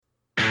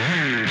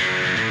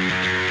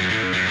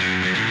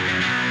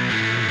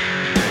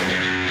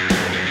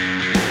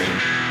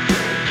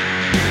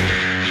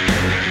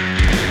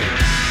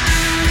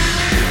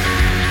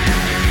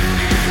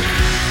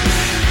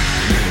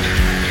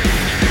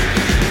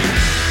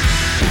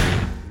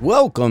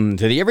Welcome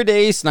to the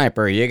Everyday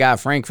Sniper. You got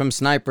Frank from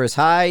Sniper's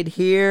Hide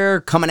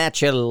here, coming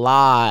at you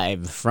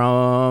live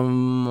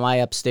from my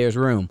upstairs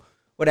room.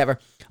 Whatever.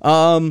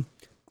 Little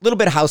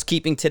bit of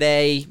housekeeping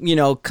today.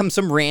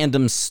 Some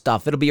random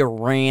stuff. It'll be a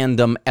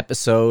random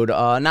episode.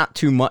 Not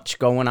too much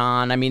going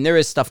on. I mean, there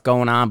is stuff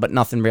going on, but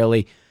nothing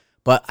really.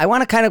 But I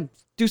want to kind of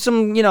do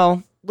some,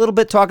 little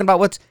bit talking about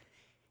what's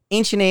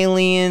Ancient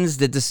Aliens,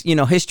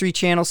 the History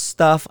Channel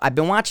stuff. I've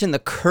been watching The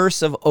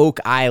Curse of Oak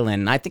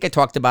Island. I think I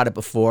talked about it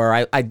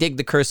before. I dig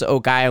The Curse of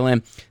Oak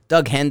Island.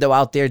 Doug Hendo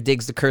out there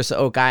digs The Curse of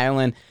Oak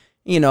Island.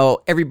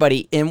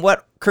 Everybody. And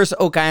what Curse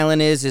of Oak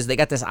Island is they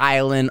got this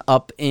island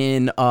up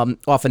in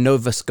off of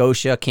Nova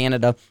Scotia,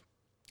 Canada,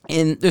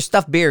 and there's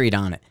stuff buried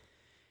on it.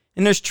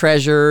 And there's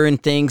treasure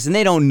and things, and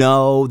they don't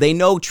know. They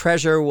know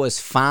treasure was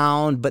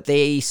found, but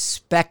they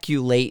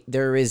speculate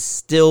there is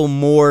still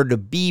more to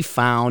be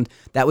found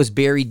that was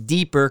buried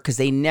deeper because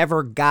they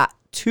never got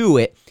to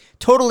it.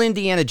 Total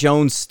Indiana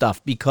Jones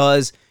stuff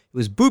because it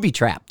was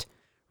booby-trapped,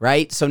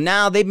 right? So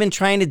now they've been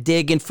trying to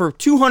dig, and for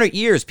 200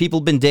 years, people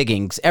have been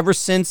digging ever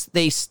since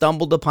they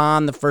stumbled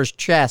upon the first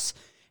chests,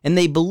 and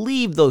they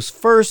believe those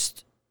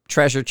first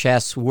treasure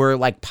chests were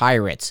like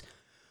pirates.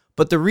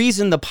 But the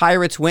reason the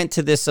pirates went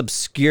to this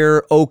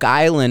obscure Oak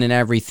Island and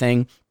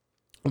everything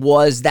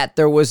was that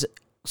there was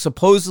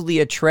supposedly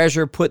a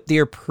treasure put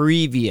there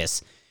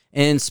previous.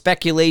 And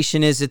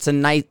speculation is it's a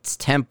Knights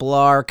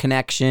Templar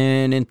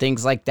connection and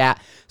things like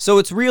that. So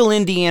it's real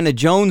Indiana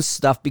Jones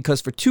stuff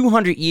because for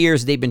 200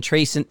 years they've been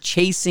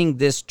chasing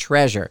this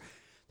treasure.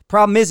 The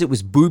problem is it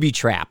was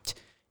booby-trapped.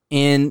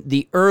 And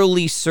the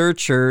early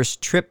searchers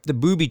tripped the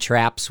booby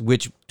traps,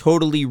 which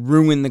totally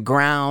ruined the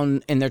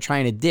ground, and they're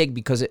trying to dig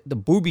because the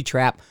booby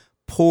trap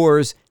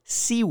pours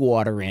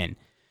seawater in.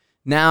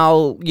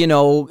 Now,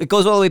 it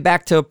goes all the way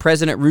back to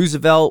President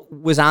Roosevelt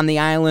was on the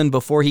island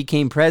before he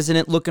became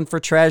president looking for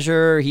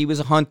treasure. He was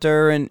a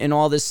hunter and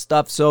all this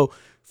stuff. So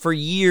for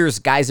years,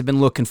 guys have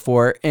been looking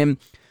for it. And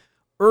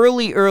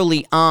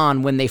early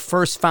on, when they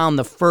first found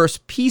the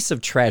first piece of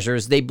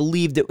treasures, they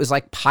believed it was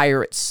like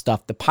pirate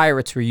stuff. The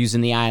pirates were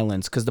using the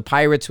islands because the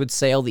pirates would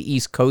sail the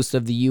east coast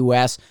of the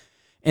U.S.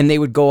 and they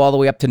would go all the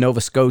way up to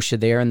Nova Scotia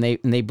there, and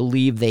they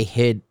believed they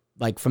hid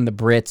like from the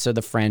Brits or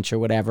the French or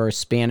whatever,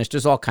 Spanish.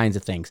 There's all kinds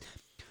of things.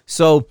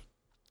 So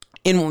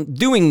in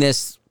doing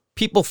this,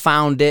 people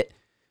found it.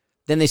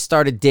 Then they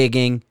started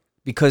digging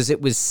because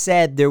it was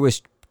said there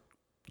was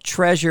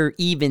treasure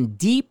even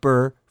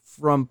deeper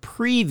from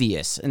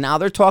previous, and now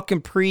they're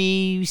talking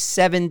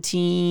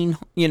pre-17,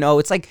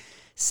 it's like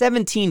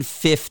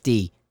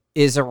 1750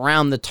 is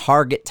around the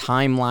target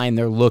timeline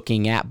they're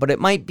looking at, but it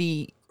might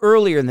be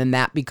earlier than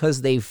that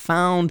because they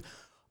found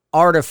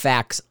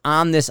artifacts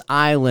on this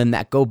island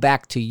that go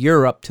back to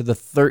Europe to the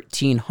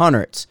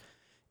 1300s,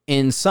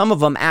 and some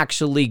of them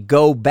actually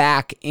go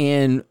back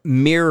and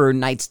mirror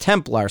Knights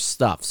Templar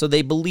stuff, so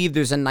they believe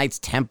there's a Knights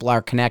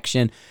Templar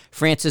connection,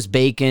 Francis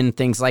Bacon,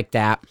 things like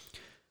that.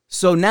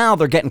 So now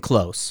they're getting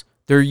close.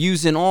 They're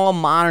using all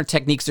modern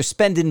techniques. They're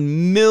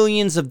spending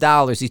millions of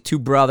dollars, these two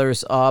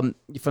brothers from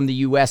the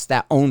U.S.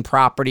 that own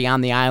property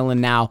on the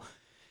island now.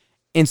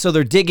 And so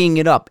they're digging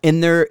it up.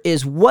 And there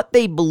is what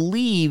they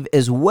believe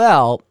as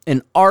well,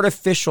 an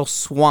artificial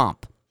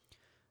swamp.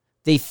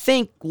 They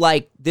think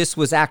like this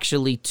was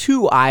actually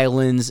two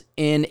islands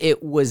and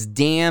it was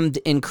dammed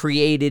and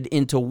created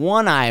into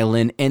one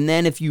island. And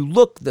then if you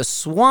look, the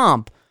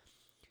swamp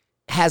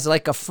has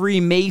like a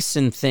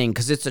Freemason thing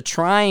because it's a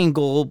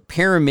triangle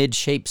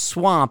pyramid-shaped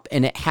swamp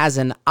and it has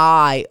an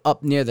eye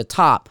up near the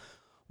top.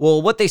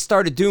 Well, what they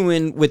started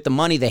doing with the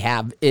money they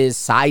have is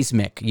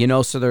seismic,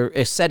 so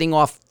they're setting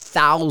off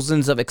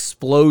thousands of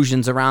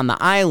explosions around the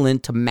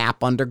island to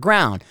map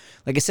underground.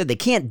 Like I said, they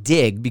can't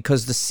dig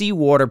because the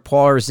seawater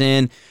pours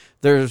in.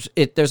 There's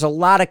a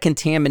lot of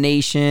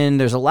contamination.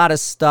 There's a lot of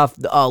stuff.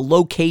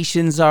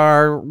 Locations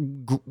are,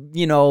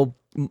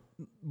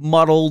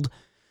 muddled.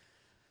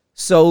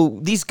 So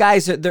these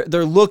guys,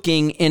 they're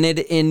looking,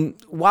 and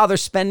while they're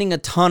spending a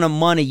ton of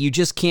money, you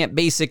just can't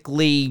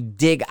basically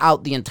dig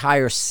out the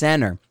entire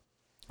center.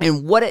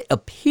 And what it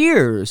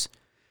appears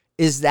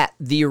is that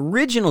the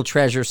original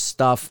treasure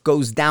stuff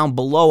goes down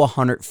below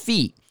 100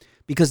 feet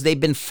because they've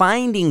been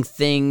finding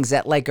things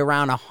at like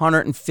around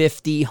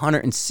 150,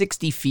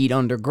 160 feet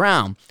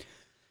underground.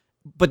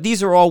 But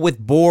these are all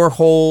with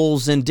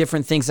boreholes and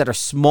different things that are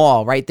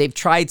small, right? They've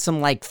tried some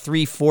like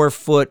 3-4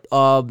 foot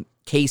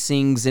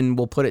casings and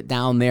we'll put it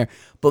down there.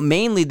 But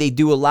mainly they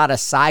do a lot of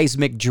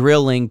seismic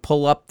drilling,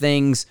 pull up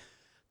things.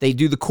 They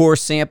do the core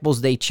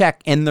samples, they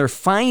check, and they're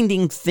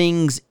finding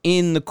things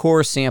in the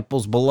core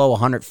samples below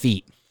 100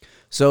 feet.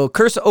 So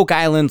Curse of Oak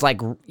Island's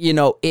like,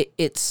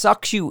 it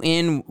sucks you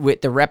in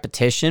with the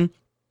repetition,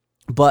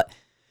 but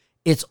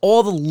it's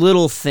all the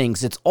little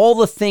things. It's all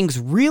the things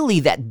really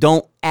that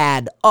don't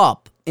add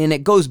up. And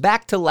it goes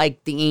back to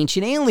like the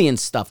Ancient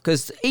Aliens stuff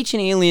because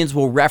Ancient Aliens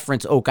will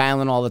reference Oak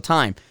Island all the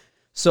time.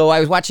 So I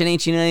was watching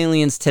Ancient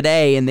Aliens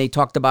today, and they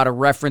talked about a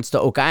reference to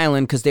Oak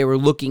Island because they were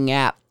looking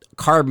at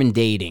carbon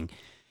dating.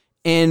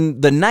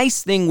 And the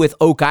nice thing with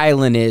Oak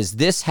Island is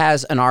this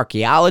has an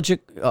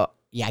archaeological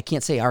I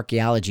can't say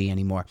archaeology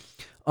anymore.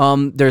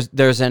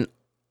 There's an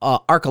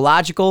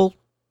archaeological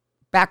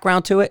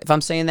background to it, if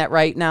I'm saying that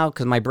right now,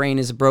 because my brain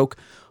is broke.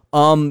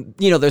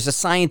 There's a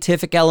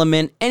scientific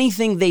element.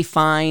 Anything they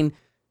find,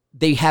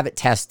 they have it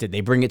tested.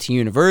 They bring it to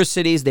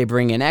universities. They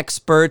bring in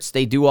experts.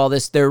 They do all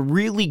this. They're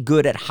really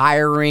good at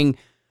hiring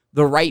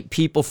the right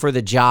people for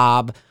the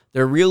job.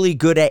 They're really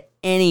good at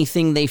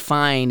anything they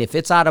find. If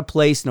it's out of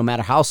place, no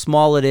matter how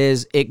small it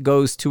is, it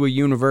goes to a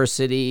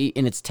university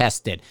and it's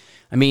tested.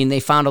 I mean, they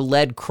found a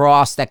lead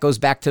cross that goes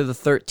back to the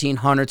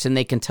 1300s, and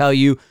they can tell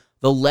you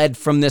the lead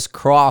from this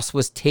cross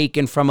was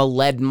taken from a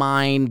lead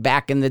mine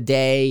back in the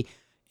day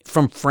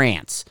from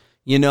France.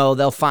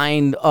 They'll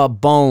find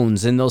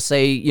bones, and they'll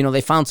say,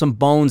 they found some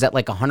bones at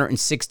like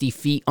 160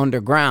 feet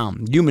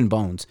underground, human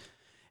bones.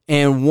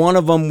 And one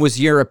of them was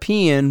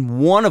European,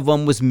 one of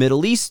them was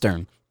Middle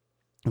Eastern.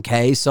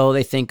 Okay, so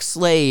they think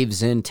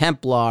slaves and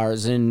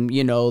Templars and,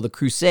 the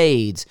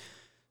Crusades.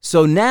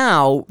 So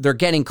now they're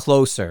getting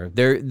closer.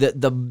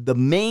 The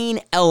main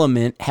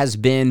element has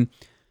been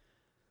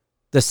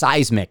the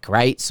seismic,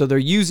 right? So they're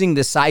using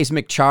the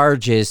seismic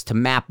charges to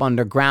map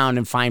underground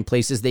and find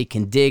places they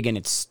can dig, and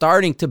it's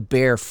starting to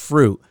bear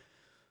fruit.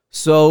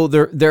 So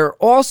they're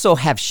also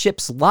have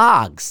ship's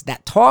logs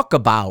that talk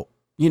about,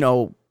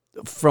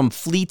 from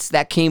fleets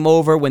that came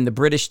over when the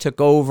British took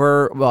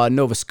over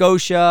Nova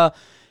Scotia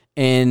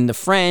and the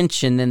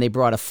French, and then they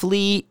brought a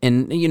fleet,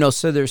 and,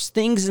 so there's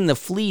things in the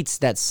fleets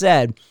that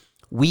said,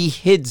 we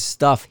hid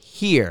stuff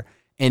here,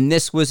 and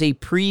this was a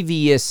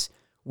previous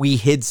we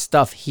hid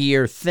stuff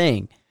here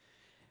thing.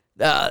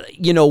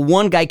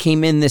 One guy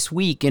came in this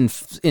week and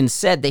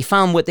said they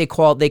found what they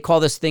call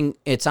this thing,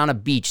 it's on a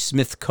beach,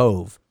 Smith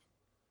Cove.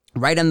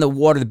 Right on the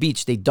water of the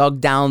beach, they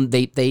dug down,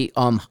 they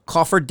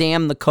coffer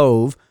dammed the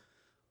cove,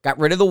 got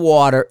rid of the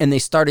water, and they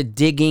started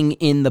digging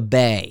in the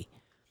bay.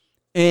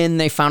 And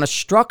they found a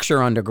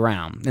structure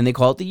underground, and they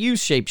call it the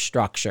U-shaped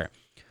structure.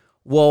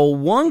 Well,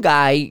 one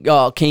guy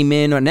came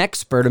in, an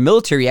expert, a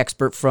military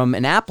expert from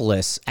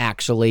Annapolis,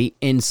 actually,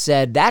 and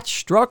said that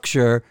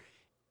structure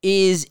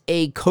is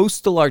a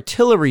coastal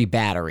artillery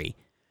battery.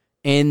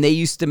 And they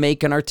used to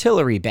make an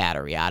artillery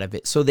battery out of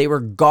it. So they were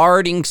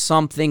guarding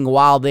something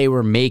while they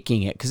were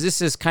making it, because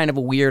this is kind of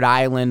a weird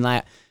island.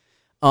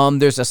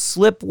 There's a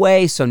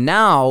slipway, so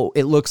now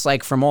it looks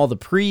like from all the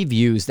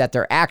previews that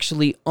they're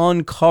actually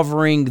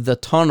uncovering the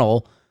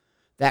tunnel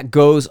that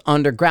goes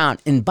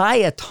underground. And by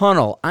a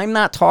tunnel, I'm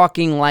not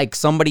talking like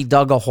somebody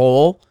dug a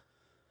hole.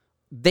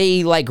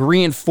 They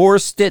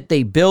reinforced it,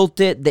 they built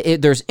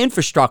it. There's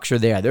infrastructure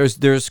there.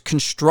 There's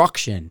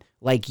construction,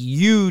 like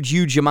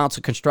huge amounts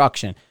of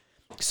construction.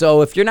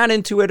 So if you're not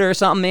into it or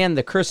something, man,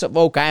 the Curse of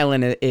Oak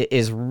Island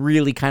is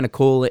really kind of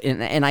cool.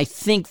 And I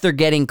think they're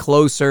getting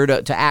closer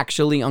to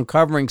actually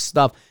uncovering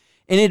stuff.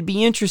 And it'd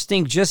be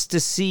interesting just to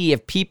see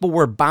if people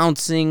were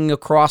bouncing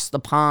across the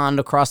pond,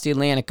 across the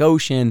Atlantic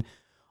Ocean,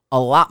 a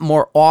lot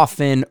more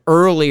often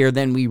earlier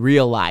than we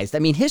realized. I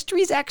mean,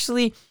 history's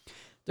actually,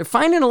 they're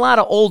finding a lot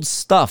of old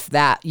stuff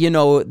that,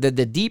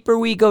 the deeper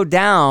we go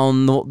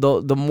down,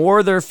 the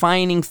more they're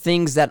finding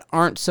things that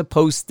aren't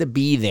supposed to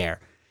be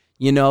there.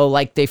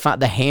 Like they found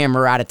the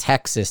hammer out of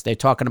Texas. They're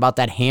talking about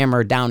that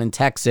hammer down in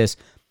Texas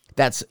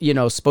that's,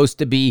 supposed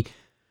to be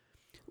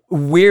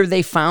where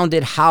they found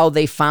it, how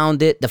they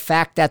found it. The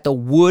fact that the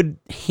wood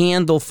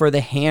handle for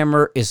the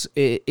hammer is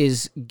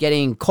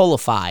getting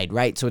coalified,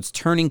 right? So it's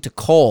turning to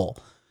coal.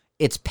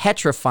 It's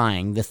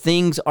petrifying. The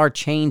things are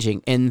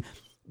changing. And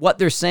what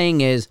they're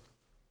saying is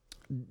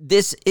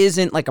this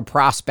isn't like a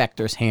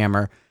prospector's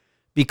hammer,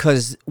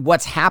 because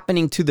what's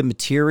happening to the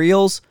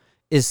materials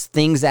is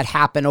things that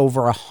happen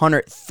over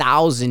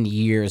 100,000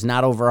 years,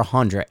 not over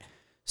 100.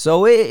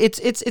 So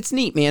it's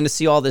neat, man, to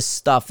see all this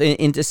stuff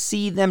and to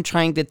see them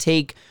trying to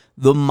take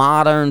the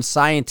modern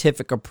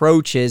scientific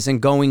approaches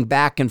and going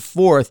back and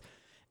forth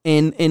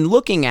and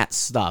looking at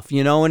stuff,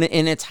 and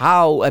it's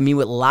how, I mean,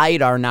 with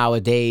LiDAR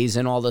nowadays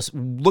and all this,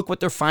 look what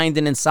they're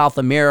finding in South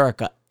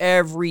America.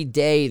 Every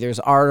day there's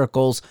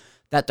articles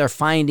that they're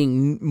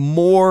finding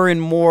more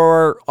and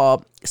more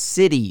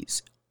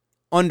cities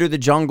under the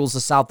jungles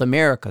of South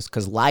America,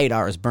 because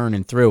LiDAR is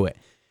burning through it.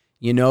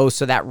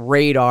 So that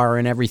radar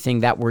and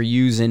everything that we're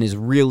using is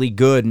really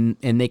good,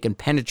 and they can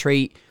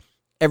penetrate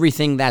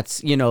everything that's,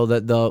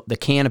 the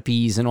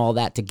canopies and all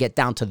that to get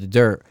down to the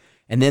dirt.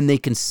 And then they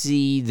can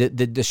see the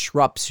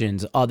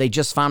disruptions. They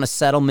just found a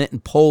settlement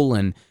in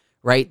Poland,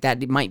 right,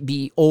 that might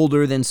be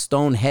older than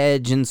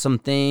Stonehenge and some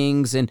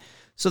things. And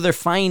so they're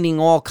finding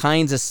all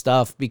kinds of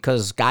stuff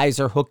because guys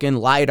are hooking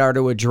LiDAR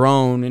to a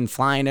drone and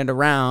flying it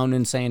around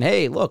and saying,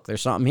 hey, look,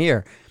 there's something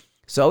here.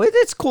 So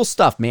it's cool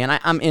stuff, man.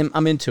 I'm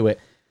into it.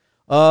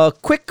 Couple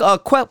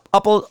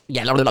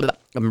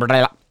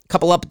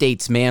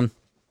updates, man.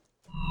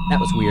 That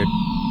was weird.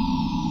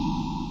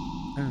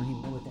 I don't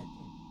even know what that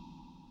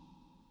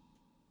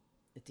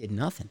did. It did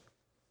nothing.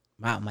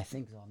 Wow, my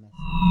thing's all messed up.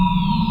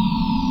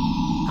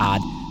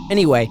 Odd.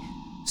 Anyway,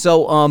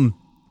 so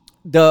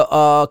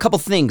couple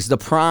things. The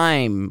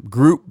Prime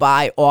group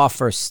buy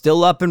offer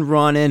still up and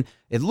running.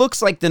 It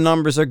looks like the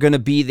numbers are going to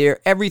be there.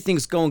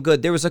 Everything's going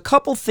good. There was a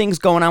couple things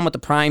going on with the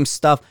Prime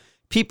stuff.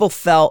 People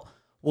felt,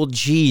 well,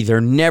 gee, they're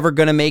never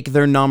going to make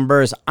their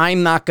numbers.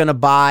 I'm not going to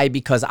buy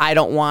because I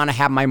don't want to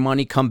have my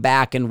money come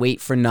back and wait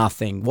for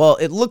nothing. Well,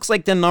 it looks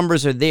like the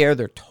numbers are there.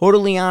 They're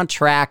totally on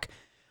track.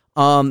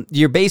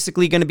 You're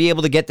basically going to be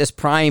able to get this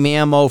Prime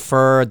ammo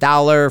for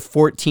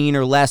 $1.14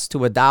 or less to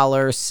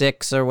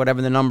 $1.06 or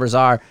whatever the numbers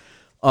are.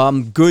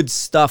 Good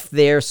stuff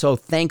there. So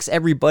thanks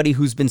everybody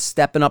who's been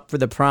stepping up for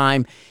the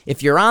Prime.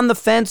 If you're on the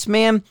fence,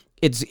 man,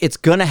 it's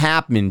going to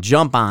happen.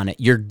 Jump on it.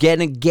 You're going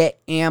to get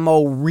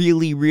ammo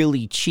really,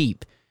 really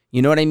cheap.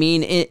 You know what I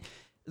mean? And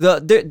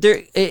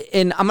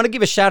I'm going to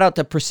give a shout out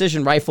to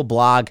Precision Rifle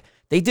Blog.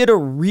 They did a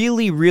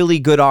really, really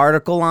good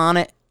article on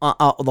it,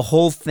 the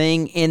whole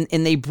thing.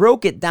 And they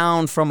broke it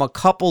down from a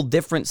couple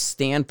different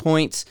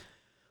standpoints,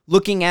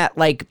 looking at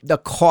like the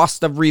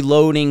cost of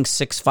reloading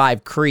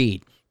 6.5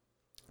 Creed.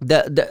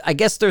 I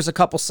guess there's a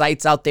couple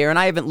sites out there, and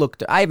I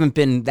haven't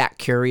been that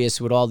curious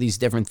with all these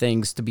different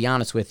things, to be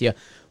honest with you.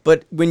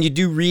 But when you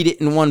do read it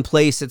in one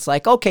place, it's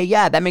like, okay,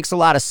 yeah, that makes a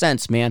lot of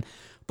sense, man.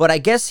 But I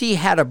guess he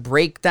had a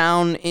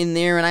breakdown in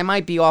there, and I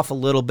might be off a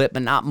little bit,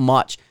 but not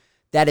much,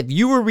 that if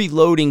you were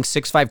reloading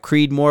 6.5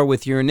 Creed more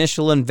with your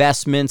initial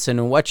investments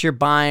and what you're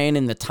buying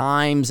and the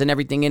times and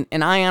everything,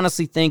 and I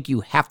honestly think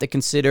you have to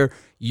consider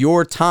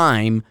your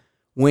time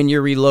when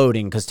you're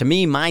reloading, because to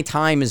me, my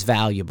time is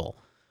valuable.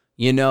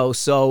 You know,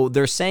 so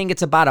they're saying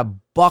it's about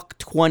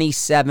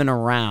 $1.27 a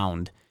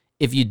round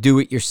if you do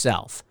it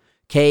yourself.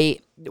 Okay,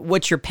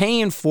 what you're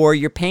paying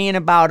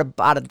about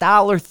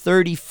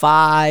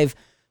 $1.35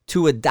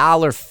 to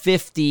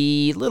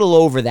 $1.50, a little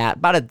over that,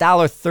 about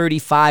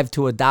 $1.35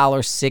 to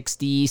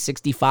 $1.60,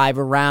 65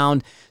 a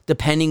round,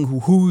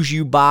 depending whose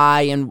you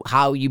buy and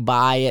how you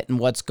buy it and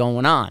what's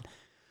going on.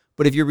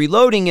 But if you're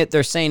reloading it,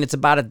 they're saying it's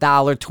about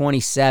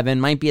 $1.27,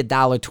 might be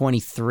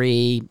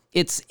 $1.23.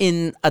 Let's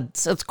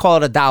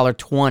call it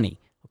 $1.20.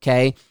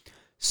 Okay.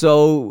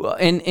 So,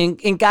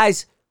 and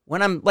guys,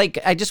 when I'm like,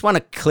 I just want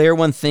to clear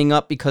one thing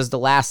up, because the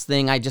last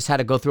thing I just had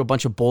to go through a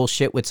bunch of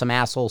bullshit with some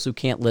assholes who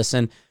can't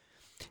listen.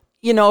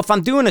 You know, if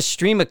I'm doing a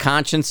stream of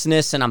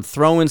consciousness and I'm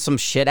throwing some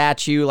shit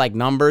at you like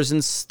numbers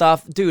and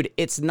stuff, dude,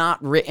 it's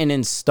not written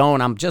in stone.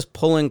 I'm just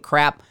pulling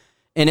crap.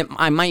 And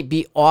I might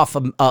be off,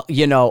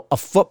 a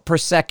foot per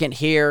second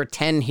here,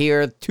 10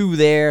 here, 2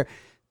 there.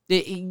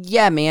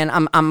 Yeah,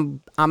 man,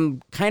 I'm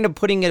kind of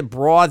putting a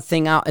broad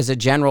thing out as a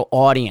general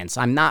audience.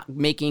 I'm not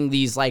making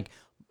these like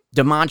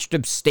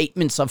demonstrative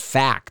statements of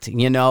fact.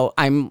 You know,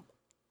 I'm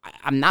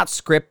not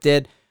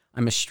scripted.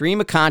 I'm a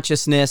stream of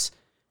consciousness,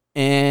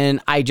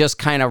 and I just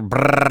kind of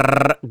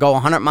go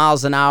 100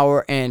 miles an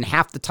hour, and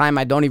half the time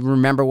I don't even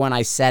remember when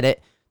I said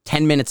it.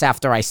 10 minutes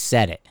after I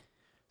said it.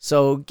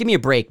 So give me a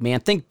break, man.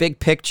 Think big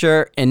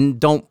picture,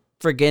 and don't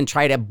friggin'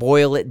 try to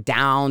boil it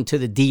down to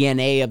the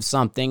DNA of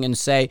something and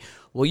say,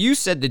 well, you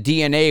said the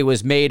DNA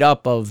was made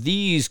up of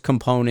these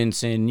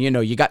components and,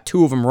 you got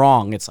 2 of them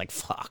wrong. It's like,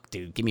 fuck,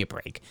 dude, give me a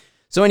break.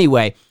 So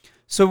anyway,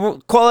 so we'll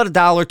call it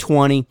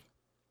 $1.20.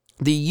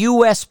 The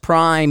U.S.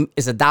 Prime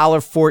is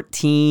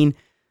 $1.14.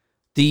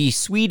 The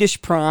Swedish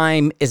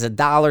Prime is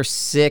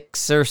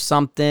 $1.06 or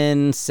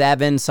something,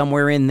 7,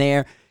 somewhere in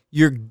there.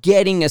 You're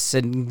getting a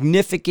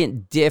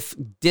significant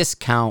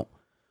discount,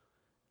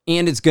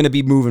 and it's going to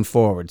be moving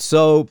forward.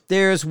 So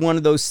there's one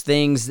of those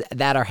things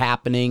that are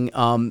happening.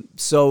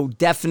 So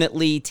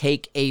definitely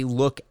take a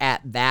look at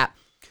that.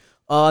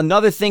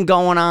 Another thing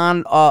going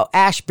on,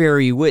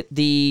 Ashbury with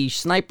the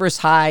Sniper's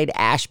Hide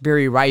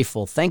Ashbury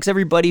rifle. Thanks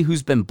everybody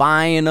who's been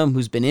buying them,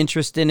 who's been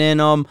interested in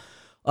them.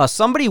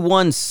 Somebody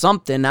won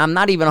something. I'm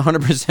not even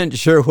 100%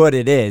 sure what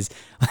it is.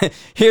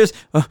 Here's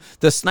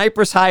the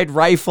Sniper's Hide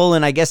rifle,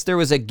 and I guess there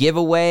was a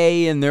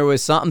giveaway, and there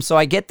was something. So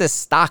I get this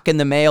stock in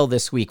the mail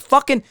this week.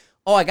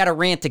 I got to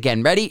rant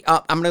again. Ready?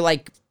 I'm going to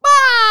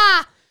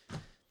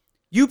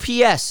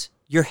UPS,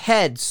 your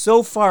head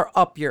so far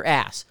up your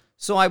ass.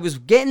 So I was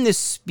getting this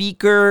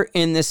speaker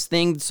in this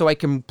thing so I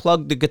can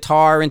plug the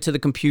guitar into the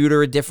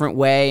computer a different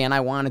way, and I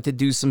wanted to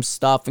do some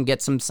stuff and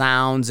get some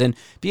sounds and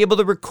be able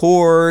to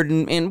record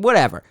and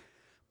whatever.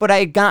 But I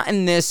had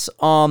gotten this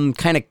kind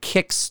of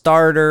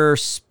Kickstarter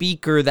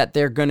speaker that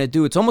they're going to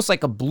do. It's almost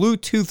like a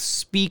Bluetooth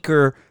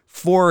speaker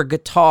for a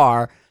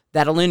guitar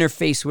that'll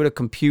interface with a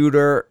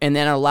computer and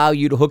then allow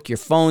you to hook your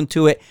phone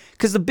to it.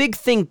 Because the big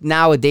thing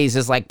nowadays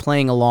is like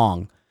playing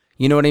along.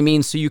 You know what I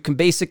mean? So you can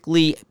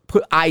basically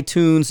put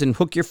iTunes and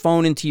hook your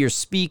phone into your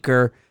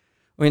speaker,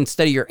 or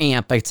instead of your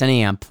amp, it's an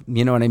amp.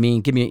 You know what I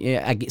mean?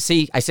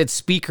 I said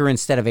speaker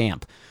instead of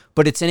amp,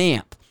 but it's an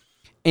amp.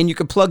 And you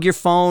can plug your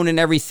phone and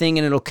everything,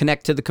 and it'll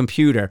connect to the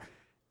computer.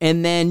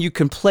 And then you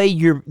can play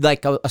your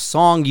a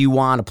song you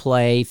want to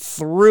play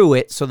through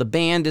it, so the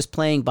band is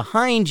playing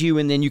behind you,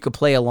 and then you can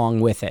play along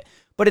with it.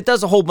 But it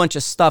does a whole bunch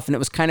of stuff, and it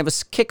was kind of a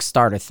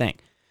Kickstarter thing.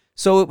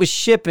 So it was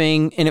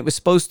shipping, and it was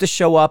supposed to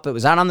show up. It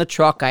was out on the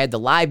truck. I had the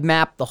live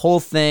map, the whole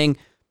thing.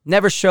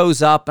 Never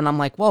shows up, and I'm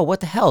like, whoa, what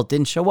the hell? It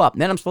didn't show up.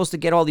 And then I'm supposed to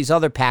get all these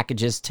other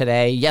packages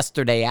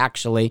yesterday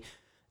actually.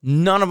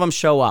 None of them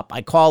show up.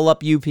 I call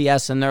up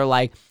UPS, and they're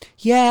like,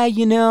 yeah,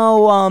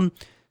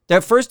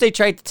 first they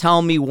tried to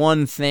tell me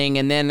one thing,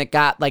 and then it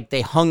got like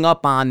they hung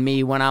up on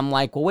me when I'm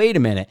like, well, wait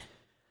a minute.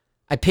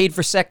 I paid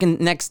for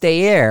next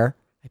day air.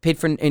 I paid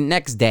for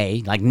next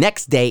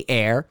day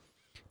air,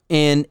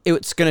 and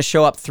it's going to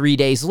show up 3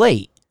 days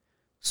late.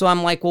 So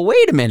I'm like, well,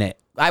 wait a minute.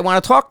 I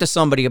want to talk to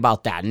somebody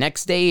about that.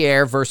 Next day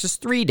air versus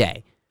 3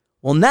 day.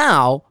 Well,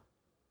 now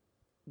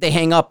they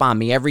hang up on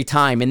me every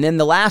time. And then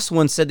the last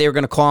one said they were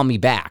going to call me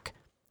back.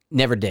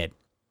 Never did.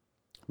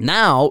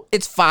 Now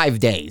it's 5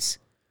 days.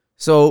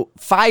 So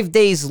 5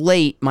 days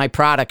late, my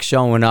product's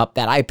showing up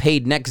that I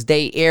paid next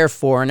day air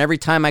for. And every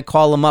time I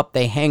call them up,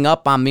 they hang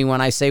up on me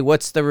when I say,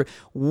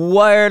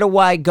 where do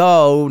I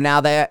go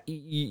now that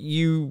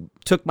you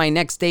took my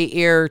next day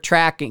air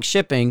tracking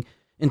shipping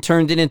and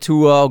turned it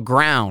into a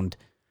ground?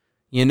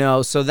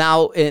 So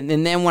now, and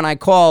then when I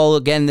call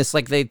again,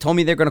 they told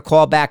me they're going to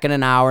call back in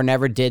an hour,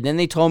 never did. Then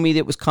they told me that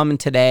it was coming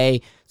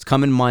today. It's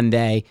coming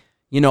Monday,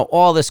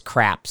 all this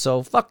crap.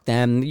 So fuck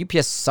them.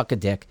 UPS suck a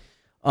dick.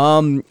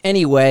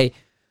 Anyway,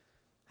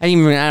 I don't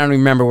even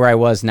remember where I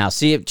was now.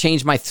 See, it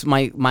changed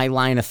my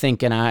line of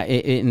thinking,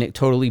 and it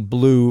totally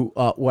blew,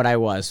 what I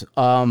was.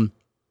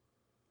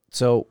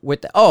 So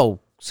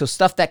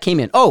stuff that came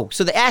in.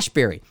 So the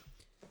Ashberry.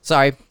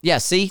 Sorry. Yeah.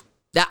 See,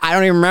 that I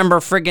don't even remember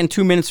friggin'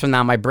 2 minutes from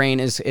now. My brain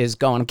is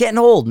going. I'm getting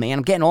old, man.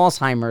 I'm getting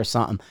Alzheimer or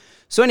something.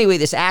 So anyway,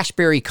 this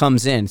Ashberry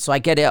comes in. So I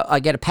get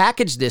a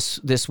package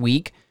this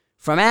week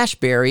from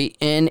Ashberry,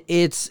 and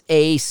it's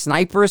a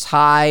Sniper's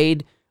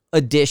Hide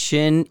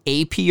edition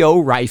APO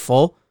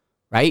rifle,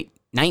 right?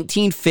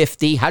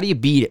 1950. How do you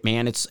beat it,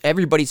 man?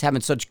 Everybody's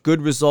having such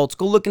good results.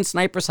 Go look in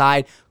Sniper's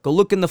Hide. Go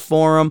look in the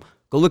forum.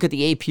 Go look at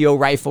the APO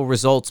rifle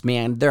results,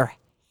 man. They're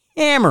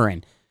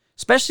hammering,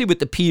 especially with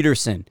the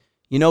Peterson.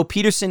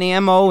 Peterson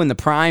ammo and the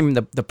Prime.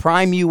 The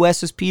Prime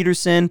US is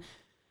Peterson.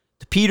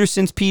 The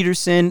Peterson's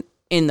Peterson.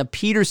 And the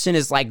Peterson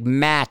is like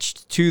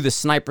matched to the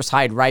Sniper's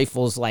Hide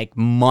rifles like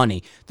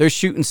money. They're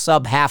shooting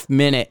sub half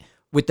minute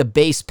with the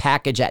base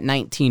package at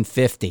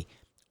 1950.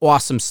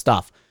 Awesome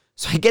stuff.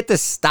 So I get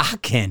this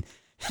stock in,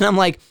 and I'm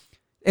like,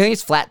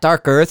 it's flat,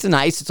 dark earth, and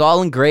nice. It's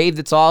all engraved.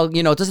 It's all,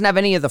 it doesn't have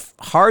any of the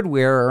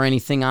hardware or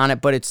anything on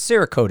it, but it's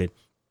Cerakoted.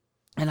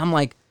 And I'm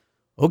like,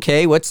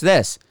 okay, what's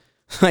this?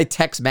 I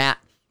text Matt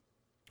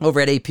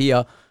over at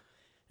APO.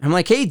 I'm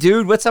like, hey,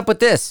 dude, what's up with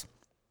this?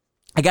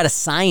 I got to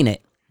sign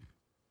it.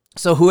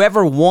 So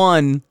whoever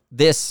won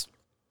this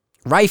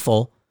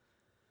rifle,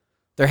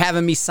 they're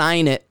having me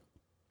sign it,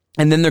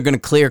 and then they're going to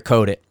clear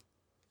code it.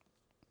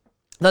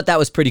 I thought that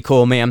was pretty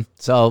cool, man.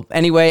 So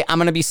anyway, I'm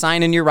going to be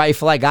signing your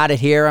rifle. I got it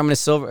here. I'm going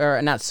to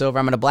I'm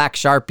going to black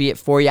Sharpie it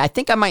for you. I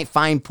think I might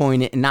fine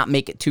point it and not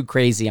make it too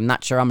crazy. I'm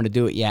not sure I'm going to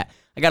do it yet.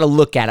 I got to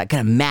look at it. I got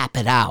to map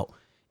it out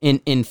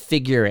and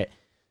figure it.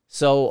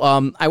 So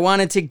I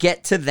wanted to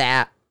get to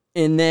that.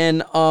 And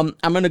then I'm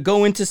going to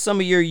go into some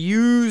of your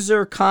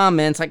user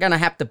comments. I'm going to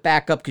have to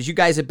back up because you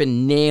guys have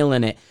been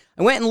nailing it.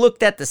 I went and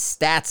looked at the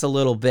stats a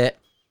little bit.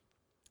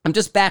 I'm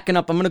just backing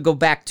up. I'm going to go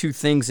back 2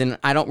 things, and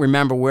I don't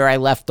remember where I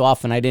left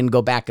off, and I didn't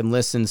go back and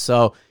listen.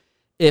 So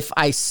if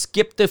I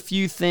skipped a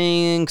few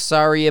things,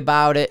 sorry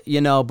about it,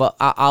 but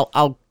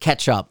I'll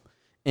catch up,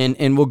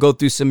 and we'll go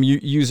through some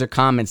user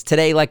comments.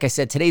 Today, like I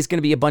said, today's going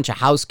to be a bunch of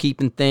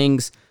housekeeping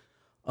things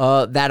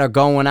that are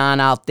going on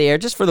out there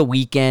just for the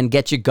weekend,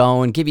 get you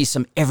going, give you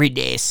some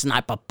everyday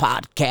sniper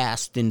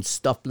podcast and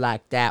stuff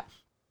like that.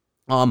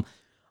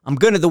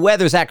 The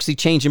weather's actually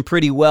changing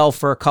pretty well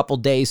for a couple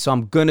days, so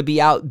I'm going to be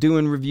out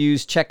doing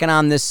reviews, checking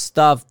on this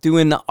stuff,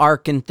 doing the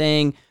Arkin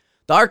thing.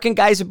 The Arkin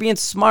guys are being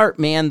smart,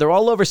 man. They're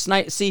all over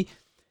sniper. See,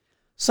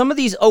 some of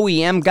these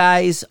OEM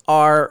guys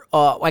are,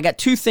 I got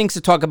 2 things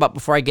to talk about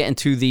before I get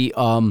into the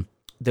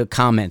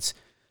comments.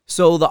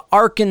 So the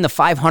Arkin, the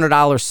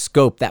 $500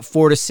 scope, that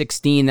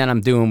 4-16 that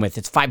I'm doing with,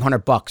 it's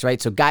 $500,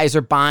 right? So guys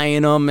are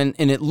buying them, and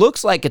it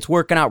looks like it's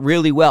working out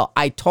really well.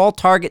 I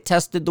target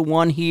tested the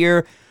one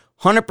here,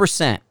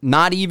 100%,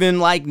 not even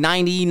like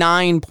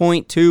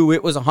 99.2.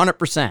 It was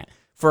 100%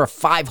 for a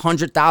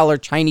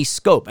 $500 Chinese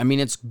scope. I mean,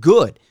 it's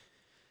good.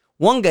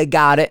 One guy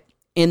got it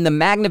in the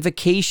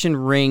magnification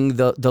ring,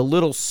 the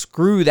little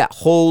screw that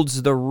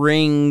holds the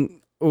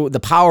ring, the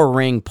power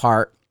ring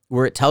part,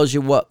 where it tells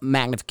you what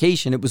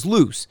magnification, it was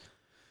loose.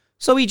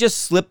 So he just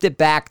slipped it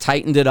back,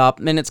 tightened it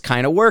up, and it's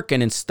kind of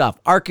working and stuff.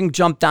 Arkin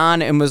jumped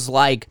on and was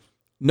like,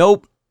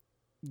 nope,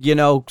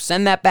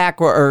 send that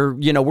back, or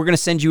we're going to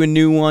send you a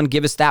new one.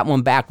 Give us that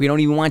one back. We don't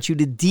even want you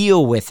to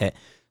deal with it.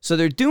 So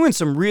they're doing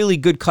some really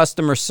good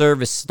customer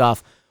service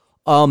stuff.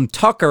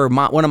 Tucker,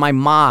 one of my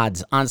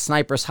mods on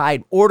Sniper's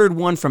Hide, ordered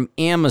one from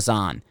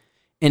Amazon.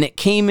 And it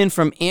came in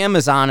from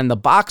Amazon, and the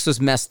box was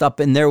messed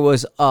up, and there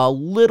was a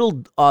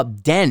little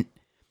dent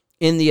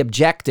in the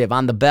objective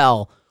on the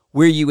bell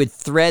where you would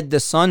thread the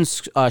sun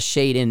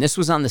shade in. This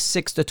was on the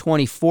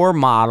 6-24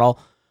 model.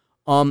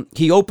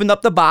 He opened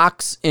up the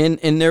box, and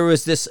there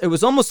was this, it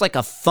was almost like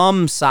a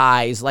thumb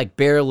size, like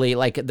barely,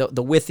 like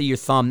the width of your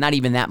thumb, not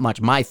even that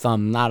much. My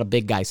thumb, not a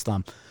big guy's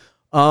thumb.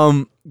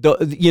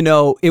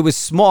 It was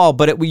small,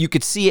 but you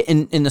could see it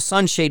in the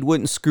sunshade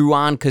wouldn't screw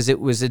on because it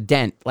was a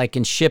dent, like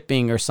in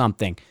shipping or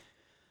something.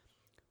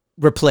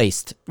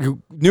 Replaced.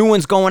 New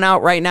one's going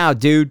out right now,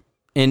 dude.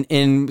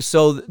 And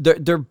so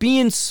they're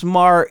being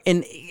smart.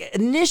 And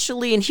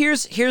initially, and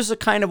here's a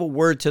kind of a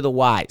word to the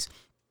wise.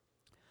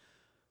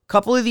 A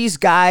couple of these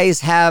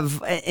guys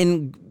have,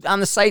 and on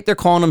the site they're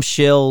calling them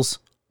shills.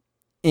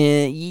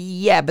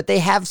 Yeah, but they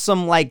have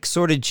some like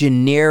sort of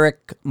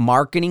generic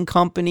marketing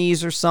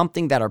companies or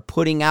something that are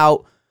putting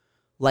out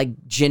like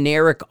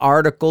generic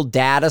article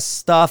data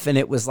stuff, and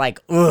it was like,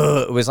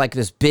 it was like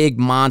this big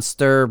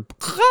monster,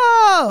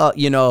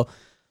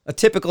 a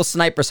typical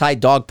sniper's hide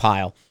dog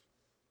pile.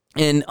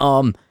 And,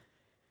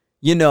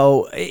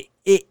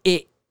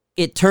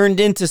 it turned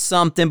into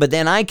something, but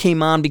then I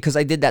came on because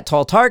I did that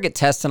tall target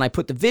test, and I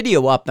put the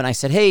video up, and I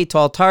said, hey,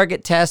 tall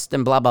target test,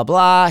 and blah, blah,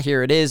 blah.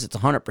 Here it is. It's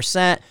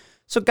 100%.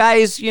 So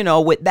guys,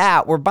 with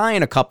that, we're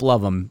buying a couple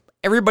of them.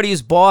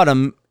 Everybody's bought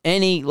them.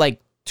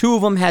 Two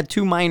of them had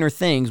two minor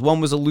things. One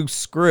was a loose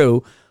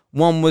screw.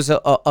 One was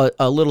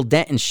a little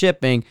dent in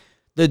shipping.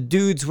 The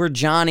dudes were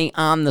Johnny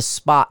on the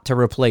spot to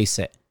replace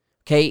it.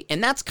 Okay,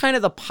 and that's kind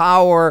of the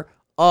power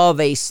of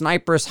a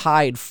sniper's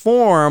hide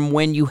forum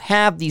when you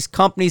have these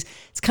companies.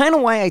 It's kind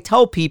of why I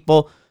tell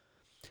people,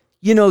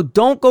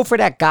 don't go for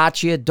that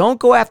gotcha. Don't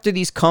go after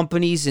these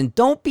companies, and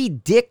don't be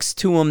dicks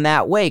to them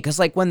that way. Because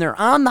like when they're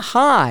on the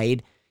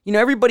hide,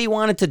 everybody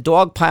wanted to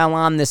dogpile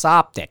on this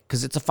optic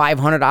because it's a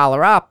 $500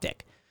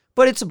 optic.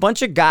 But it's a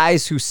bunch of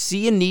guys who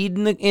see a need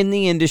in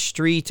the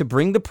industry to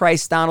bring the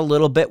price down a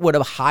little bit with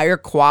a higher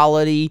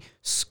quality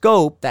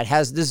scope that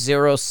has the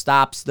zero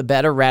stops, the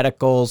better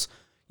reticles,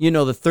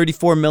 the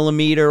 34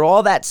 millimeter,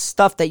 all that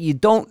stuff that you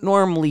don't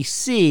normally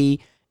see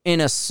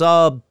in a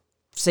sub,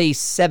 say,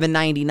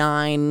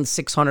 $799,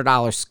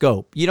 $600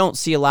 scope. You don't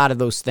see a lot of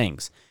those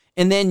things.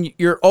 And then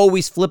you're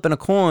always flipping a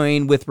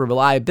coin with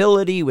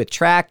reliability, with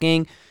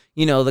tracking.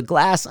 The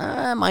glass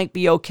might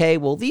be okay.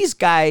 Well, these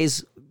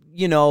guys,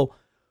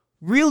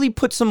 really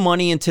put some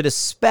money into the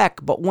spec,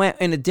 but went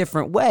in a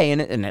different way.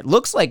 And it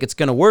looks like it's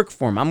going to work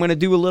for them. I'm going to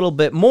do a little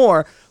bit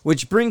more,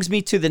 which brings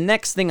me to the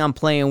next thing I'm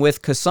playing with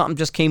because something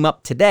just came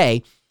up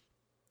today.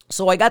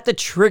 So I got the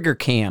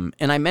Triggercam,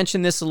 and I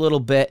mentioned this a little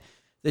bit.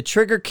 The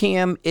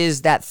Triggercam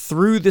is that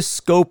through the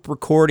scope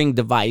recording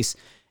device,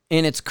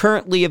 and it's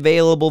currently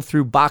available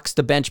through Box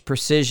to Bench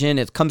Precision.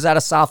 It comes out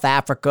of South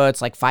Africa.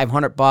 It's like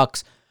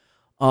 $500.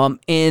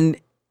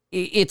 And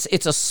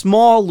it's a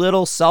small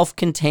little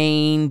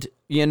self-contained,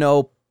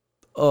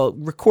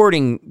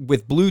 recording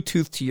with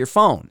Bluetooth to your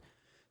phone.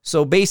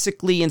 So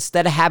basically,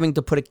 instead of having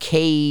to put a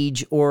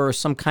cage or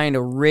some kind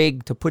of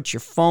rig to put your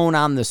phone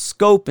on the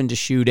scope and to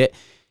shoot it,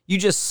 you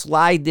just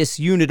slide this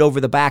unit over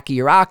the back of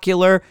your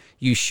ocular,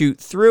 you shoot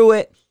through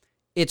it,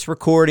 it's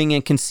recording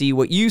and can see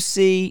what you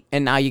see,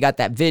 and now you got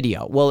that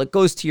video. Well, it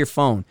goes to your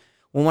phone.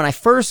 Well, when I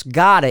first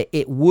got it,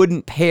 it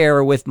wouldn't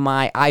pair with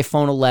my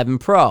iPhone 11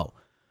 Pro.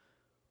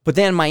 But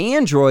then my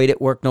Android, it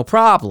worked no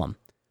problem.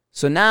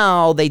 So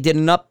now they did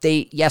an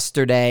update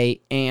yesterday,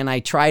 and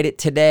I tried it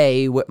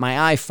today with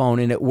my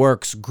iPhone, and it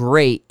works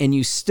great. And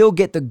you still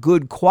get the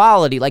good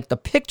quality. Like the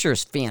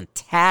picture's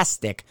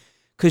fantastic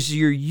because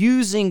you're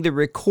using the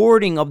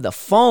recording of the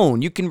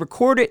phone. You can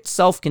record it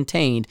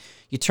self-contained.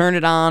 You turn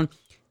it on,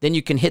 then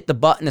you can hit the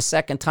button a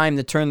second time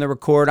to turn the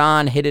record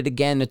on, hit it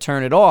again to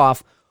turn it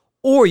off,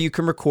 or you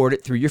can record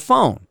it through your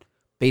phone.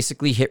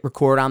 Basically hit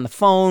record on the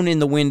phone in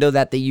the window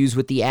that they use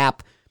with the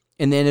app,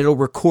 and then it'll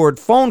record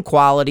phone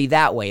quality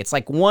that way. It's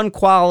like one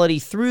quality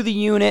through the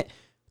unit,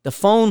 the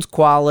phone's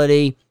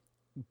quality,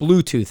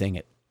 Bluetoothing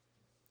it.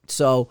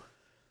 So,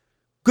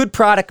 good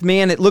product,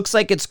 man. It looks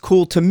like it's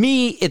cool. To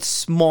me, it's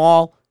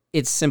small,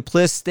 it's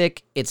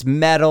simplistic, it's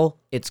metal,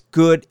 it's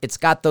good. It's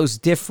got those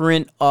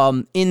different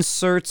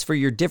inserts for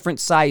your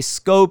different size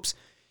scopes.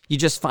 You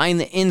just find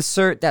the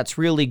insert that's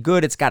really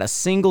good. It's got a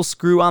single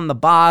screw on the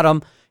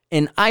bottom.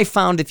 And I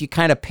found if you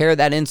kind of pair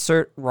that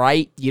insert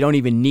right, you don't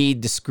even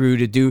need the screw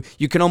to do.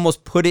 You can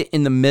almost put it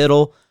in the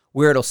middle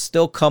where it'll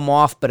still come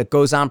off, but it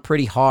goes on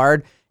pretty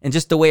hard. And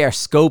just the way our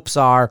scopes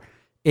are,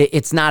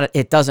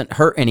 it doesn't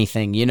hurt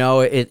anything.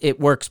 It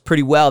works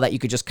pretty well that you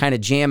could just kind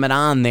of jam it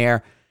on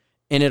there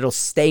and it'll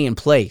stay in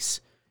place.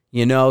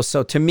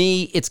 So to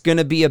me, it's going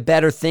to be a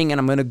better thing. And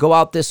I'm going to go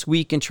out this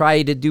week and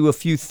try to do a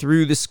few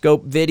through the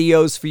scope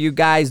videos for you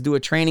guys, do a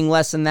training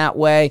lesson that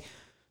way.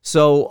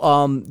 So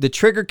the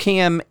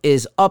Triggercam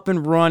is up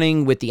and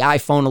running with the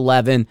iPhone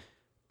 11.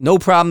 No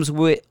problems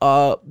with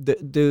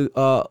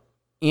the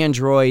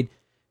Android.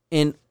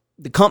 And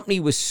the company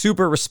was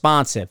super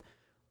responsive.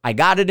 I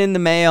got it in the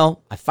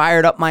mail. I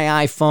fired up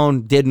my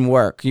iPhone. Didn't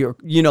work.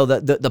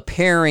 The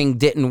pairing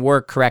didn't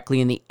work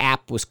correctly, and the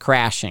app was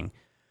crashing.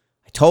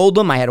 I told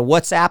them I had to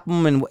WhatsApp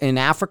them in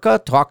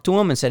Africa, talked to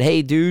them, and said,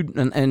 hey, dude,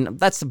 and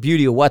that's the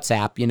beauty of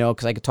WhatsApp,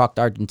 because I could talk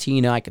to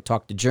Argentina, I could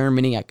talk to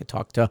Germany, I could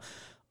talk to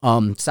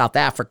South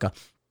Africa.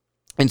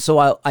 And so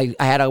I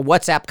had a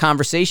WhatsApp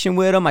conversation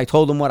with him. I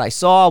told him what I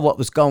saw, what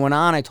was going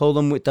on. I told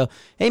him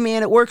hey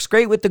man, it works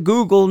great with the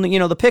Google,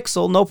 the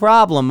Pixel, no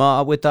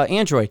problem with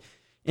Android.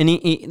 And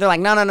they're like,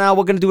 no,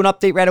 we're going to do an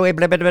update right away.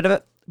 Blah, blah, blah, blah.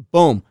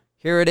 Boom.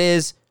 Here it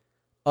is.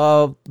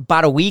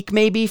 About a week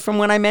maybe from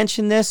when I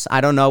mentioned this.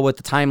 I don't know what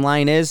the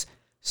timeline is.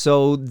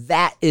 So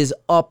that is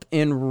up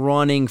and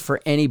running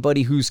for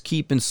anybody who's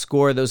keeping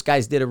score. Those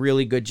guys did a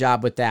really good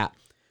job with that.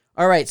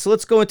 All right, so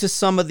let's go into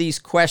some of these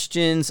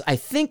questions. I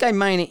think I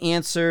might have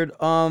answered.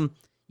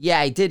 Yeah,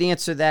 I did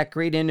answer that.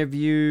 Great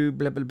interview.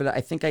 Blah, blah, blah.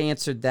 I think I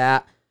answered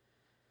that.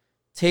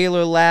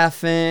 Taylor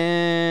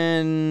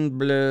laughing.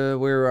 Blah,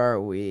 where are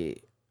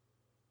we?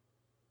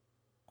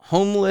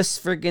 Homeless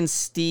friggin'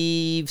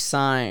 Steve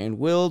signed.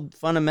 Willed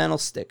fundamental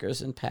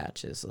stickers and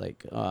patches.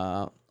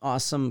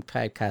 Awesome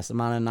podcast.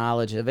 Amount of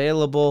knowledge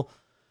available.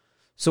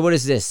 So what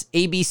is this?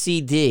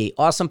 ABCD.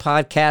 Awesome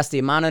podcast. The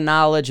amount of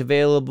knowledge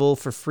available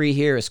for free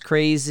here is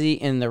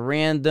crazy. And the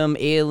random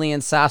alien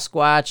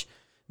Sasquatch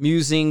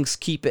musings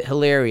keep it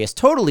hilarious.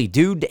 Totally,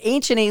 dude. The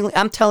ancient alien,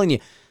 I'm telling you,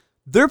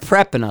 they're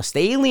prepping us.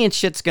 The alien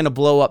shit's going to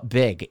blow up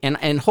big.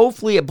 And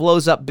hopefully it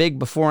blows up big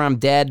before I'm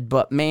dead.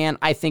 But man,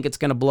 I think it's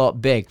going to blow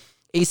up big.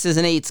 Aces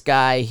and Eights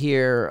guy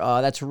here.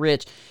 That's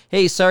Rich.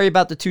 Hey, sorry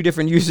about the two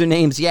different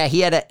usernames. Yeah, he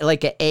had an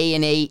A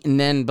and 8 and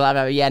then blah,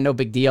 blah, blah. Yeah, no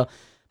big deal.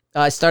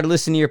 I started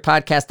listening to your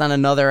podcast on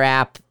another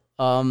app,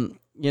 but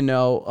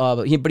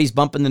he's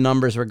bumping the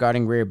numbers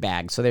regarding rear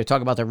bags. So they're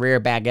talking about the rear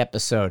bag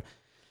episode.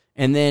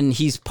 And then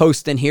he's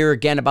posting here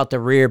again about the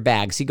rear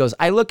bags. He goes,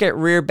 I look at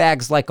rear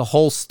bags like a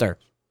holster.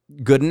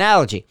 Good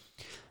analogy.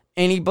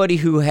 Anybody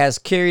who has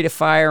carried a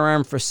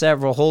firearm for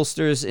several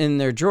holsters in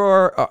their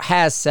drawer or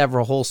has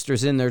several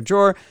holsters in their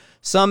drawer.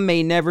 Some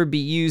may never be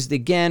used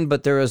again,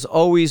 but there is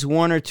always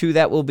one or two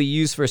that will be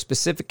used for a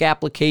specific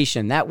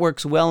application. That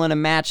works well in a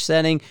match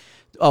setting.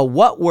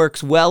 What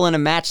works well in a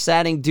match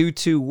setting due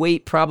to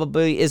weight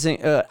probably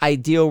isn't an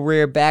ideal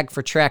rear bag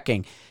for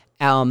trekking.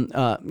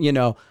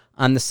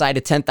 On the side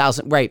of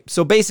 10,000. Right.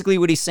 So basically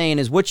what he's saying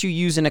is what you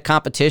use in a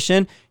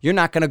competition, you're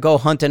not going to go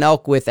hunt an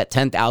elk with at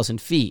 10,000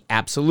 feet.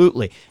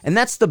 Absolutely. And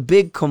that's the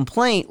big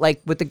complaint,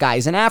 like with the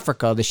guys in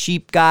Africa, the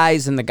sheep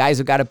guys and the guys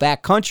who got to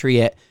backcountry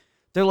it.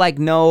 They're like,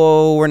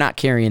 no, we're not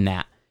carrying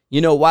that.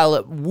 While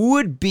it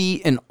would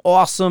be an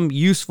awesome,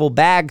 useful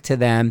bag to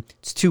them,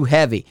 it's too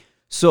heavy.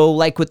 So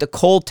like with the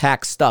cold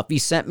tack stuff, he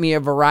sent me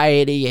a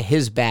variety of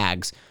his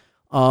bags.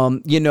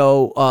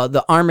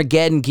 The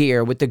Armageddon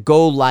gear with the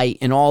Go Light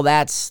and all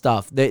that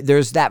stuff.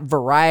 There's that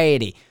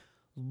variety.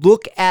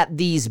 Look at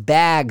these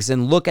bags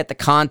and look at the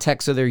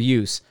context of their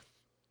use.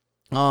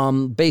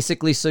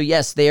 Basically, so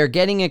yes, they are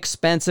getting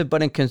expensive,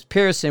 but in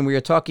comparison, we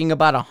are talking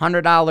about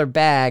 $100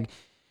 bag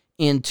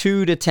in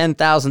 $2,000 to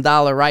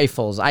 $10,000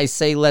 rifles. I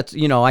say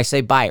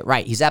buy it.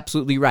 Right. He's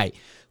absolutely right.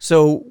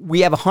 So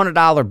we have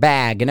 $100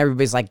 bag and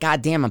everybody's like,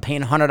 God damn, I'm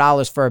paying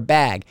 $100 for a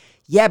bag.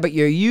 Yeah, but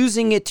you're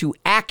using it to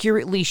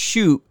accurately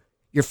shoot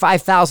your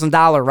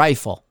 $5,000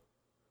 rifle.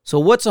 So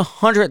what's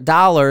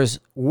 $100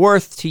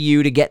 worth to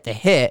you to get the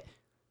hit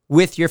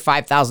with your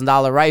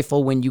 $5,000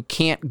 rifle when you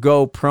can't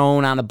go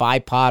prone on a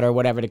bipod or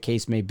whatever the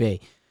case may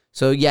be?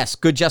 So yes,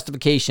 good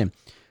justification.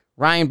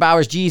 Ryan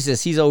Bowers,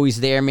 Jesus, he's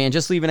always there, man.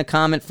 Just leaving a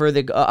comment for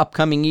the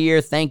upcoming year.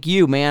 Thank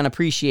you, man.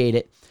 Appreciate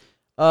it.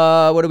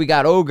 What do we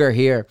got? Ogre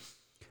here.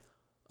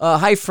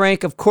 Hi,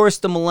 Frank. Of course,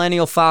 the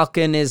Millennial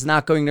Falcon is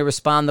not going to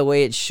respond the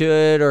way it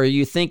should, or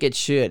you think it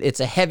should. It's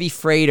a heavy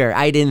freighter.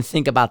 I didn't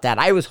think about that.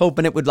 I was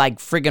hoping it would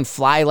friggin'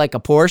 fly like a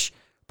Porsche,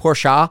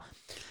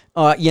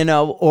 but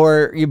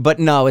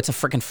no, it's a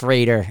freaking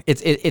freighter.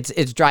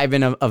 It's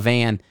driving a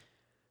van,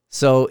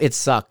 so it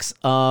sucks.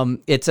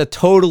 It's a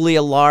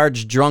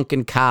large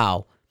drunken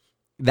cow.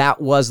 That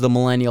was the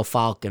Millennial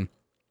Falcon.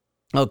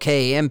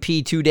 Okay,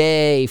 MP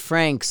today.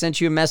 Frank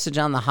sent you a message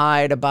on the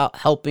hide about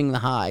helping the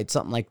hide,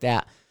 something like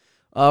that.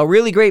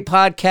 Really great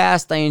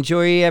podcast. I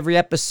enjoy every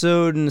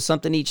episode and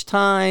something each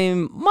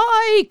time.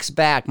 Mike's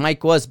back.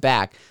 Mike was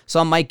back.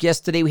 Saw Mike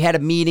yesterday. We had a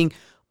meeting.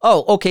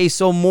 Oh, okay,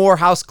 so more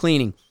house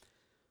cleaning.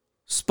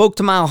 Spoke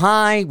to Mile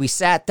High. We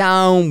sat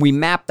down. We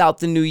mapped out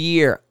the new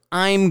year.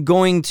 I'm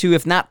going to,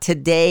 if not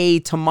today,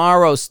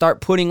 tomorrow,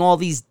 start putting all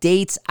these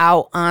dates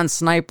out on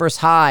Sniper's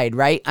Hide,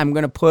 right? I'm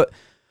going to put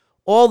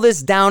all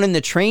this down in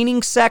the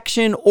training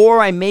section,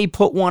 or I may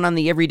put one on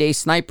the everyday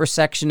sniper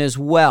section as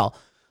well.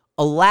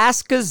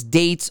 Alaska's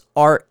dates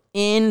are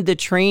in the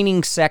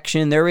training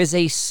section. There is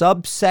a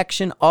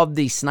subsection of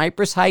the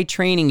Sniper's Hide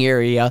training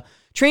area.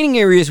 Training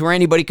areas where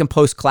anybody can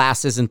post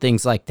classes and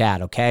things like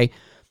that, okay?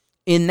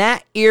 In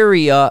that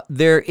area,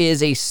 there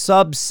is a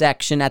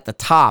subsection at the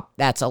top.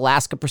 That's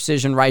Alaska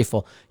Precision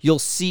Rifle. You'll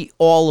see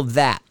all of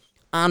that.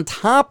 On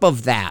top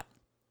of that,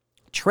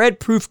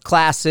 tread-proof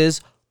classes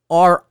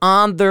are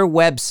on their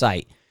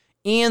website.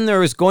 And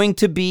there is going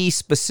to be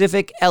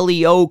specific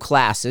LEO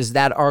classes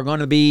that are going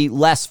to be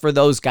less for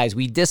those guys.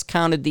 We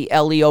discounted the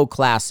LEO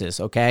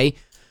classes, okay?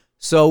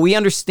 So we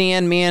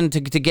understand, man, to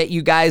get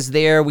you guys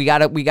there, we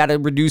gotta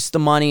reduce the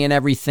money and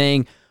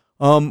everything.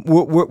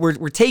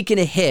 We're taking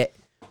a hit,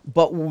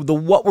 But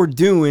what we're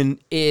doing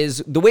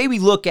is, the way we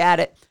look at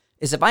it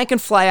is, if I can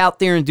fly out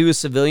there and do a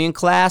civilian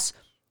class,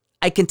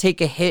 I can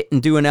take a hit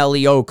and do an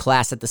LEO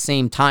class at the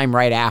same time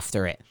right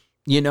after it,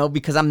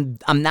 because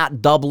I'm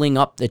not doubling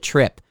up the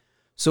trip.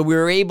 So we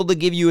were able to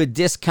give you a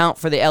discount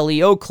for the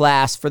LEO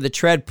class for the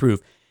tread proof.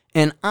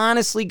 And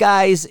honestly,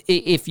 guys,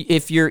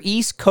 if you're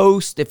East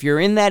Coast, if you're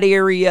in that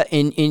area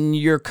and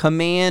your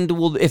command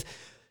will,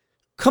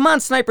 come on,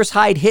 Sniper's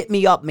Hide, hit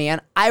me up,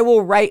 man. I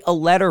will write a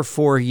letter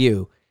for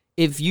you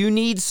if you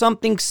need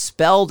something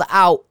spelled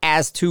out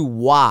as to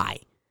why.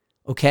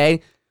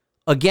 Okay?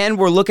 Again,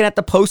 we're looking at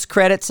the post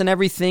credits and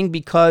everything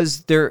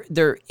because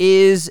there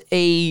is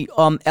a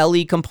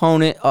LE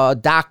component.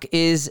 Doc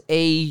is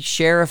a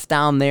sheriff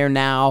down there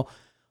now.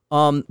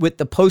 With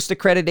the post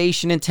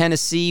accreditation in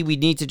Tennessee, we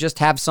need to just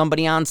have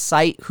somebody on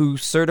site who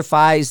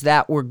certifies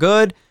that we're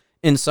good,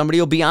 and somebody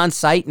will be on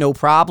site, no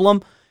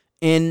problem.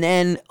 And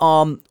then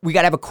we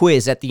got to have a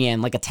quiz at the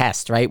end, like a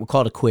test, right? We'll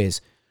call it a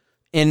quiz.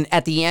 And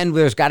at the end,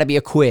 there's got to be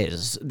a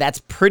quiz. That's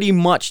pretty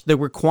much the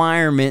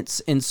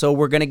requirements, and so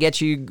we're going to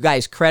get you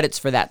guys credits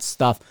for that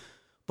stuff.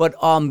 But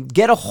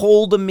get a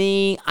hold of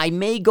me. I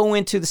may go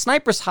into the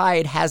Sniper's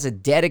Hide has a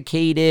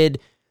dedicated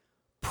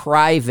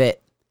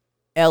private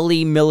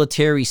LE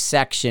military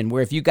section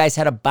where if you guys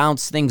had to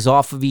bounce things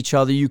off of each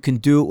other, you can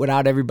do it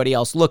without everybody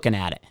else looking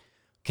at it.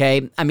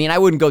 Okay? I mean, I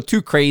wouldn't go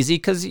too crazy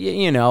because,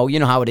 you know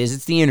how it is.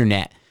 It's the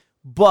internet.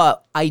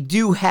 But I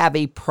do have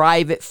a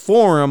private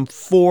forum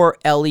for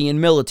LE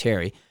and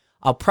military.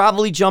 I'll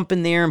probably jump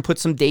in there and put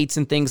some dates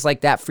and things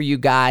like that for you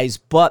guys.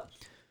 But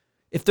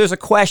if there's a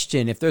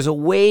question, if there's a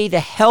way to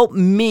help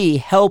me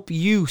help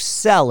you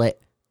sell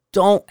it,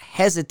 don't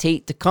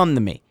hesitate to come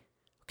to me.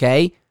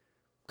 Okay?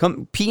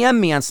 Come PM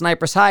me on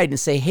Sniper's Hide and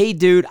say, hey,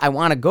 dude, I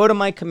want to go to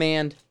my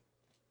command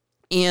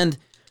and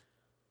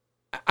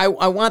I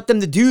want them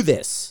to do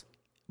this,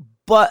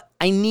 but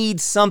I need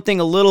something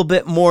a little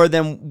bit more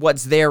than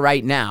what's there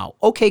right now.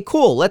 Okay,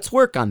 cool. Let's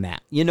work on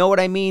that. You know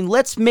what I mean?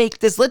 Let's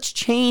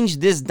change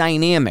this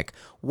dynamic.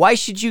 Why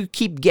should you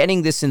keep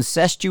getting this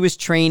incestuous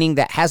training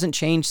that hasn't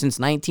changed since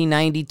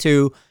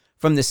 1992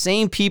 from the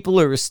same people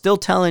who are still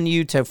telling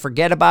you to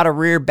forget about a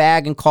rear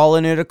bag and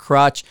calling it a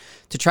crutch,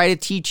 to try to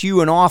teach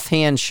you an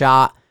offhand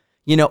shot,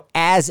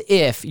 as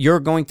if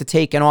you're going to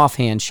take an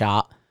offhand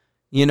shot,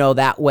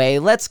 that way.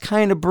 Let's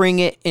kind of bring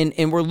it in,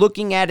 and we're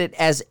looking at it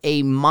as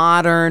a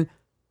modern,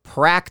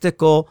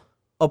 practical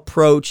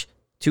approach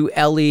to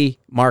LE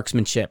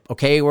marksmanship,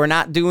 okay? We're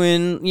not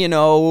doing,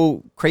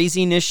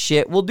 craziness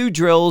shit. We'll do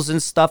drills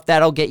and stuff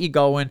that'll get you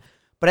going.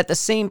 But at the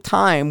same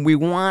time, we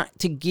want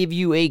to give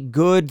you a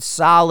good,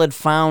 solid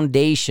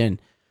foundation.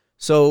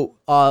 So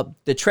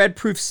the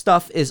tread-proof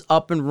stuff is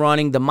up and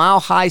running. The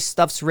mile-high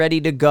stuff's ready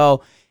to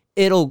go.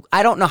 I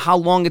don't know how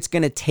long it's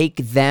going to take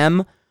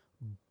them,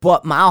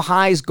 but Mile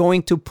High is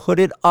going to put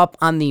it up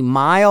on the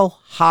Mile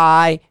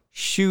High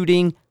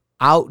Shooting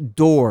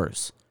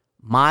Outdoors.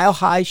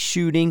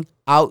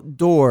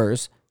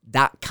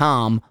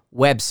 MileHighShootingOutdoors.com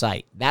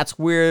website. That's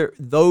where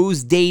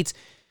those dates...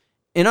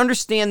 And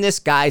understand this,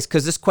 guys,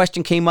 because this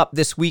question came up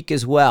this week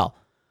as well.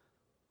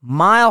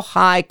 Mile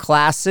High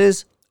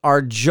classes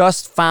are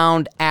just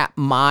found at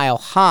Mile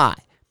High.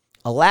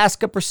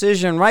 Alaska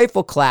Precision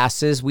Rifle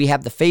classes, we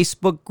have the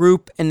Facebook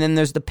group, and then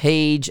there's the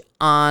page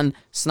on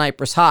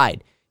Sniper's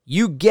Hide.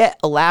 You get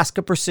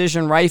Alaska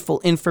Precision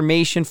Rifle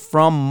information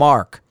from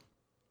Mark.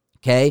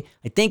 Okay?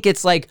 I think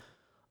it's like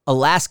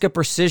Alaska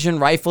Precision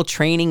Rifle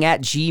Training at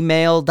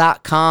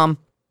gmail.com.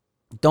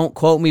 Don't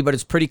quote me, but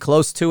it's pretty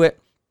close to it.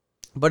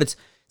 But it's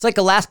like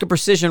Alaska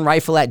Precision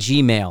Rifle at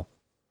Gmail.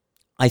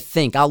 I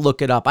think. I'll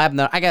look it up. I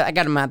got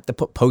them have to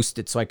put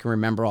Post-it so I can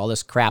remember all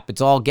this crap.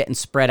 It's all getting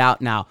spread out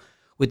now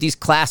with these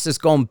classes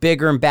going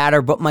bigger and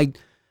badder. But my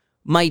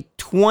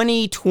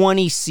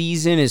 2020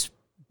 season is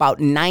about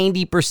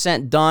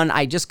 90% done.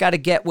 I just got to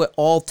get with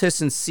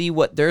Altus and see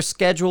what their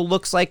schedule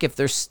looks like, if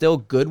they're still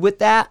good with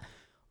that.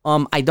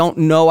 I don't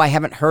know. I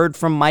haven't heard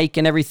from Mike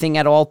and everything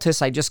at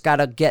Altus. I just got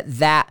to get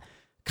that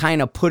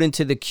kind of put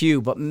into the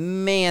queue. But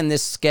man,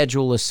 this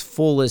schedule is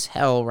full as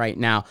hell right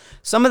now.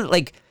 Some of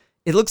it,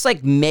 it looks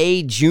like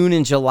May, June,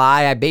 and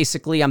July.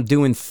 I'm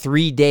doing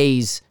 3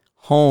 days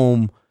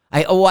home.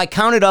 I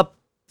counted up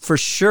for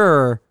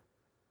sure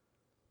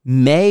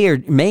May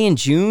and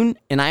June,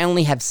 and I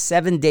only have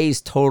 7 days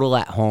total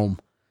at home.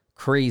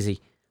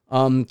 Crazy.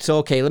 So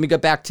okay, let me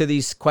get back to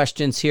these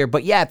questions here.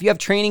 But yeah, if you have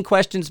training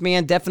questions,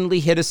 man, definitely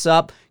hit us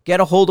up. Get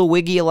a hold of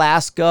Wiggy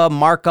Alaska,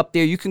 Mark up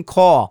there. You can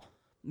call.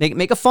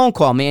 Make a phone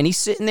call, man. He's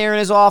sitting there in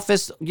his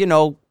office,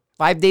 5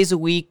 days a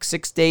week,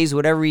 6 days,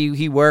 whatever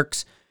he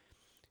works.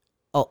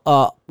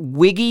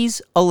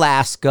 Wiggy's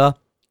Alaska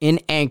in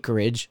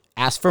Anchorage.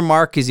 Ask for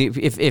Mark, because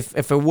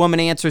if a woman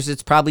answers,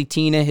 it's probably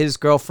Tina, his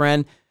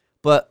girlfriend.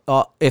 But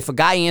if a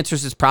guy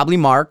answers, it's probably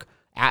Mark.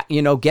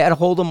 Get a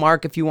hold of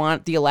Mark if you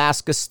want the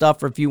Alaska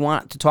stuff, or if you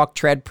want to talk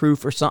tread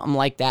proof or something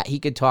like that. He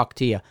could talk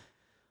to you.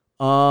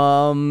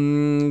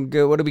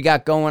 Good. What do we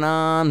got going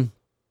on?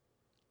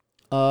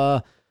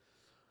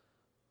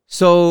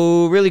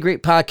 So, really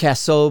great podcast.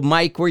 So,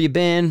 Mike, where you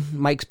been?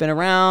 Mike's been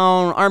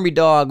around. Army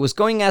Dog was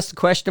going to ask the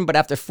question, but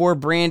after 4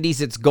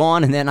 brandies, it's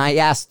gone. And then I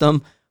asked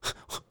him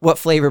what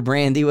flavor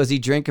brandy was he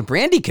drinking.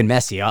 Brandy can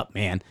mess you up,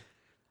 man.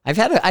 I've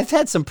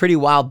had some pretty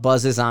wild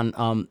buzzes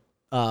on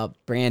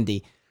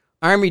brandy.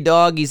 Army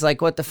Dog, he's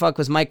like, what the fuck,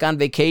 was Mike on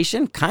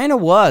vacation? Kind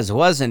of was,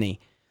 wasn't he?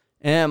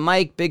 And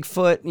Mike,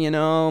 Bigfoot,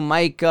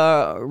 Mike,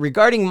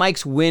 regarding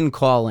Mike's wind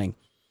calling.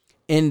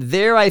 And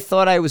there I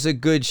thought I was a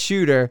good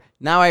shooter.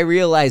 Now I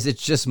realize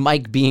it's just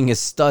Mike being a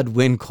stud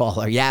wind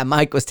caller. Yeah,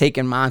 Mike was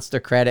taking monster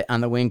credit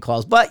on the wind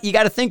calls. But you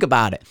got to think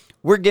about it.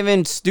 We're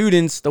giving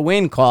students the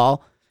wind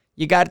call.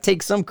 You got to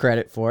take some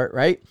credit for it,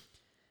 right?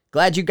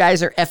 Glad you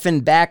guys are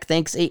effing back.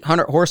 Thanks,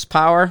 800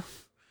 horsepower.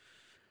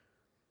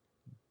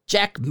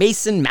 Jack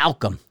Mason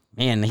Malcolm.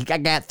 Man, he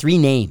got 3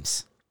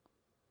 names.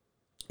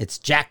 It's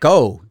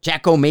Jacko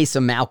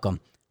Mason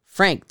Malcolm.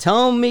 Frank,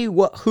 tell me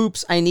what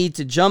hoops I need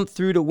to jump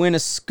through to win a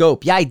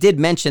scope. Yeah, I did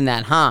mention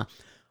that, huh?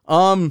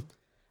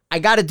 I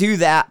got to do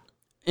that,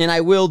 and I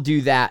will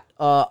do that.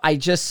 I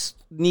just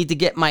need to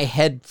get my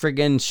head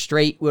friggin'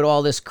 straight with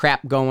all this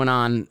crap going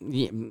on.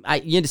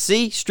 You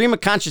see, stream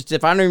of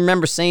consciousness, I don't even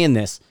remember saying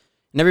this,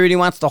 and everybody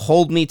wants to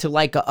hold me to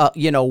like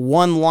a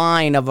one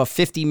line of a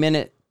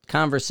 50-minute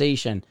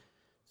conversation.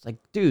 It's like,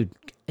 dude,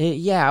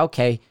 yeah,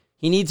 okay.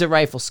 He needs a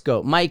rifle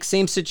scope. Mike,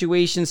 same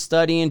situation,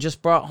 studying,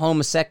 just brought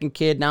home a second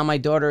kid. Now my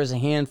daughter is a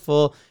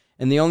handful,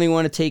 and the only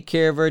one to take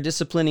care of her.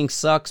 Disciplining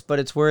sucks, but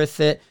it's worth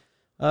it.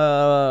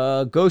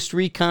 Ghost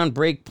Recon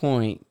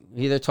Breakpoint.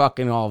 They're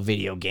talking all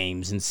video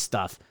games and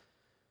stuff.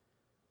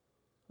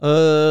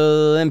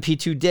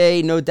 MP2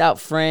 Day, no doubt,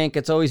 Frank.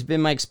 It's always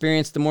been my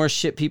experience. The more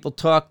shit people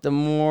talk, the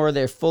more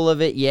they're full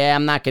of it. Yeah,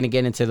 I'm not going to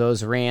get into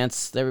those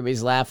rants.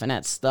 Everybody's laughing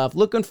at stuff.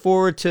 Looking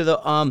forward to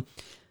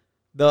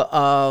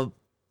the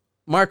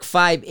Mark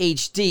V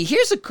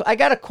HD. I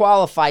got to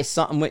qualify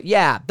something with,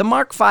 the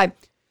Mark V.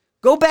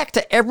 Go back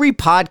to every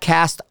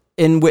podcast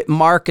with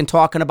Mark and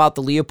talking about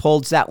the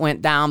Leopolds that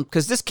went down,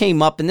 because this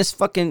came up, and this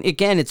fucking,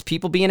 again, it's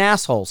people being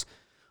assholes.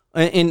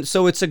 And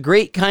so it's a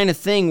great kind of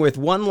thing with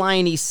one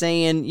line he's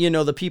saying,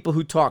 the people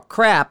who talk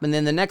crap, and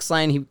then the next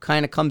line he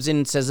kind of comes in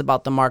and says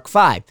about the Mark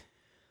V.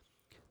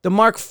 The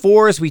Mark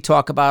IVs we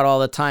talk about all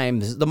the time,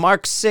 the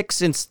Mark VI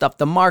and stuff,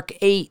 the Mark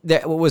VIII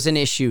that was an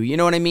issue. You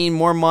know what I mean?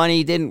 More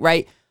money, didn't,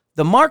 right?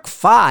 The Mark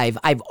V,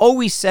 I've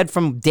always said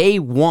from day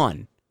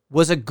one,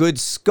 was a good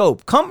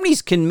scope.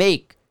 Companies can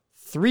make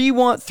three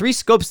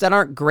scopes that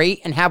aren't great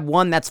and have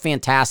one that's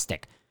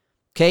fantastic.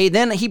 Okay,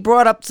 then he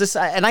brought up this,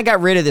 and I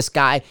got rid of this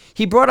guy.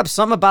 He brought up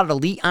something about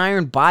Elite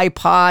Iron,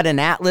 Bipod,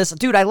 and Atlas.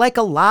 Dude, I like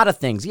a lot of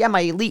things. Yeah,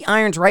 my Elite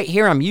Iron's right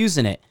here. I'm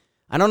using it.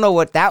 I don't know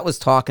what that was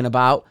talking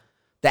about.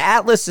 The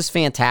Atlas is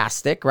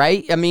fantastic,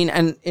 right? I mean,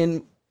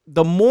 and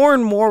the more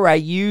and more I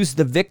use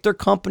the Victor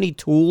Company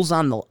tools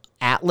on the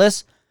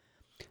Atlas,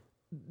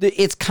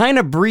 it's kind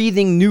of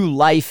breathing new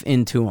life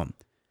into them,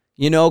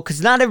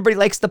 because not everybody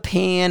likes the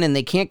pan and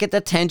they can't get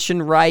the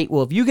tension right.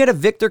 Well, if you get a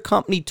Victor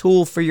Company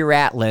tool for your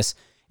Atlas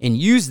and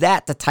use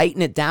that to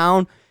tighten it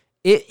down,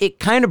 it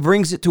kind of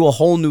brings it to a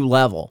whole new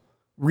level.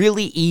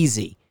 Really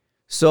easy.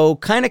 So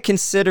kind of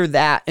consider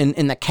that.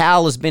 And the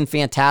Cal has been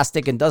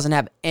fantastic and doesn't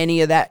have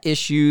any of that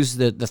issues.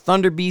 The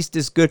Thunder Beast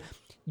is good.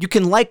 You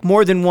can like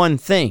more than one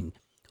thing.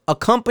 A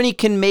company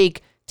can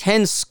make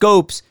 10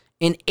 scopes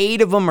and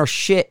 8 of them are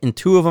shit and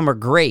 2 of them are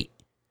great.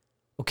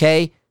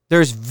 Okay?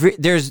 There's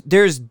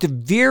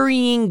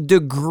varying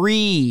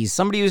degrees.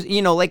 Somebody who's,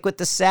 like with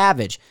the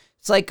Savage.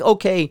 It's like,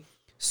 okay,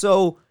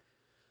 so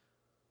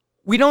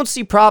we don't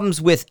see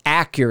problems with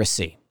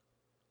accuracy,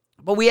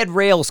 but we had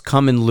rails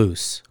coming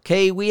loose.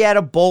 Okay? We had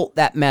a bolt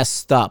that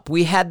messed up.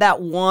 We had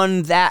that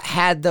one that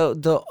had the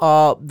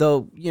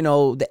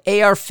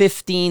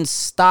AR-15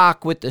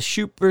 stock with the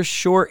super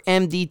short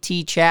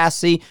MDT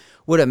chassis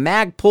with a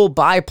Magpul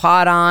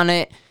bipod on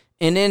it,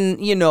 and then,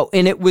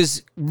 and it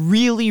was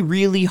really,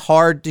 really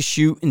hard to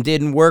shoot and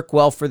didn't work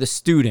well for the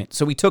student.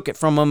 So we took it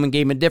from them and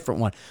gave him a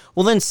different one.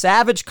 Well, then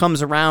Savage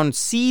comes around,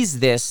 sees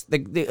this.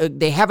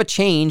 They have a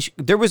change.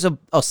 There was a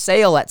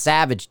sale at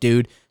Savage,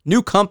 dude.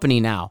 New company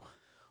now.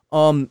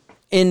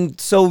 And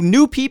so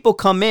new people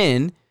come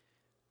in.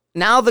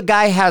 Now the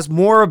guy has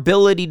more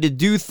ability to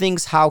do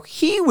things how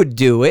he would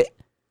do it,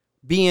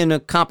 being a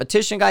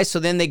competition guy. So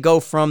then they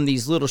go from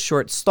these little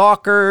short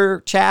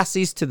stalker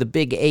chassis to the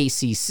big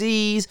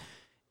ACCs,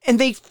 and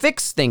they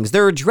fix things.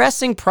 They're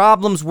addressing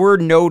problems we're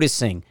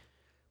noticing.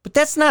 But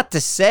that's not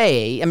to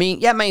say, I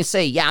might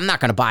say, I'm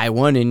not going to buy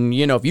one, and,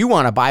 if you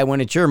want to buy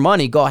one, it's your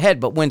money, go ahead.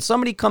 But when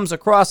somebody comes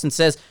across and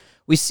says,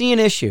 we see an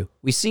issue,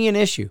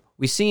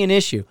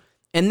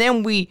 and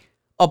then we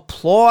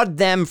applaud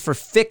them for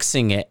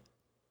fixing it,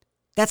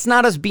 that's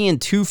not us being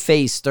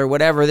two-faced or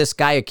whatever this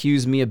guy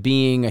accused me of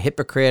being, a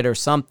hypocrite or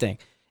something.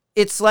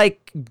 It's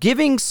like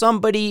giving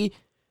somebody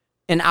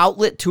an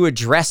outlet to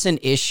address an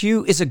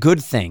issue is a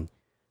good thing,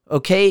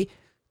 okay?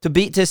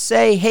 To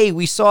say, hey,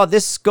 we saw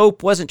this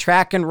scope wasn't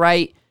tracking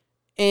right,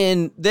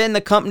 and then the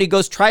company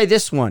goes, try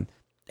this one.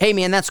 Hey,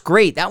 man, that's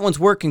great. That one's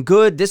working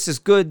good. This is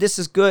good.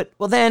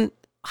 Well, then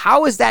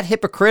how is that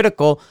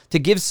hypocritical to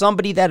give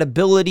somebody that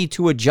ability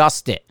to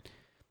adjust it?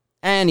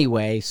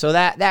 Anyway, so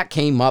that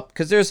came up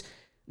because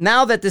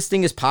now that this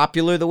thing is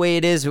popular the way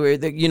it is, where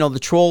the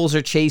trolls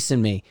are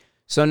chasing me.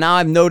 So now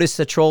I've noticed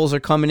the trolls are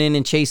coming in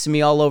and chasing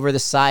me all over the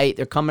site.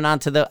 They're coming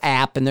onto the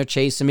app and they're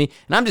chasing me,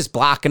 and I'm just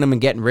blocking them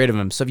and getting rid of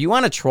them. So if you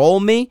want to troll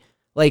me,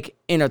 like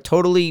in a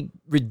totally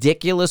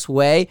ridiculous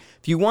way,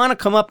 if you want to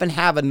come up and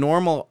have a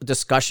normal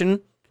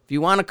discussion, if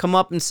you want to come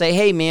up and say,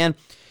 hey man,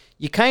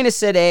 you kind of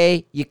said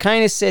A, you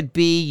kind of said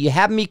B, you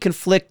have me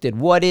conflicted.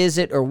 What is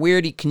it, or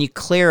where can you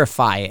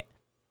clarify it?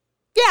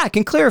 Yeah, I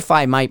can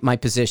clarify my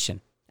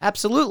position.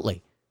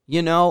 Absolutely.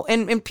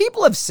 And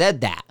people have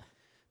said that.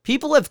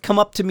 People have come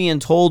up to me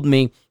and told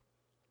me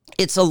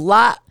it's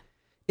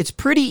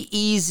pretty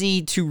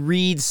easy to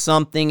read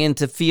something and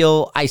to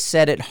feel I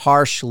said it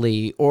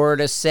harshly, or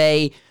to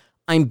say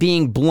I'm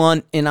being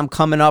blunt and I'm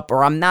coming up,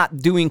 or I'm not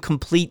doing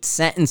complete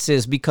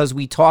sentences because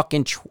we talk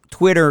in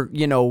Twitter,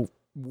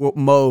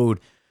 mode.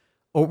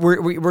 Or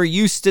we're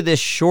used to this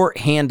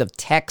shorthand of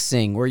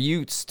texting. We're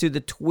used to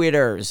the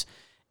Twitters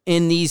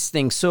in these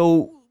things.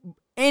 So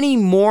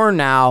anymore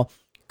now,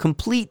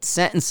 complete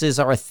sentences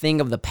are a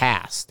thing of the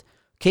past.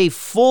 Okay,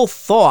 full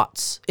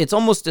thoughts. It's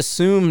almost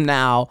assumed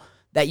now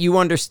that you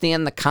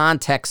understand the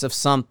context of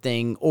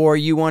something, or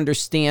you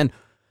understand,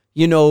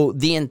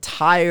 the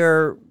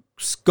entire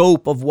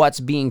scope of what's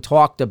being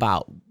talked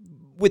about.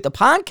 With the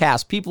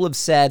podcast, people have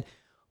said,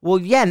 well,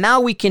 yeah, now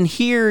we can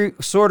hear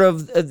sort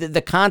of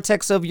the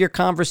context of your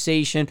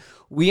conversation.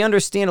 We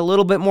understand a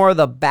little bit more of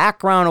the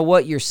background of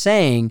what you're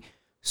saying.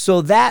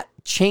 So that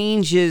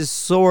changes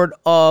sort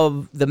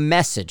of the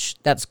message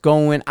that's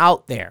going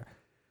out there.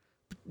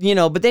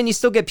 But then you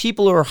still get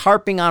people who are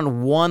harping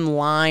on one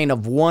line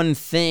of one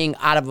thing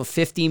out of a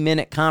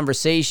 50-minute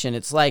conversation.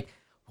 It's like,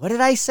 what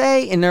did I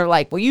say? And they're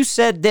like, well, you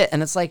said that.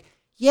 And it's like,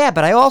 yeah,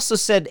 but I also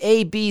said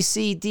A, B,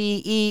 C,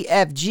 D, E,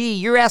 F, G.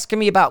 You're asking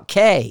me about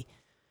K.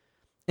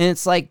 And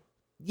it's like,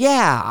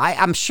 yeah,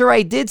 I'm sure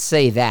I did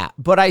say that,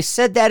 but I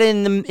said that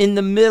in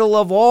the middle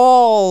of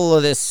all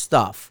of this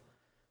stuff.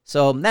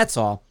 So that's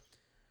all.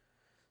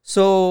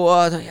 So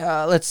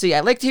let's see.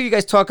 I'd like to hear you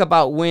guys talk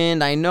about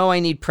wind. I know I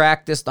need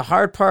practice. The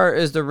hard part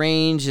is the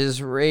range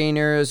is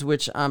rainers,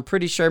 which I'm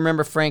pretty sure I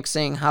remember Frank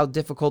saying how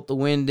difficult the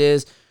wind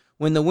is.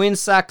 When the wind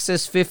sock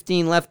says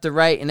 15 left to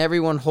right and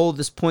everyone hold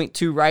this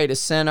 0.2 right to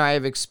center, I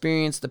have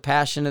experienced the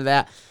passion of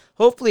that.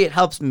 Hopefully it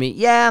helps me.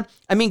 Yeah,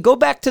 I mean, go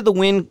back to the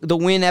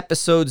win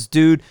episodes,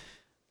 dude.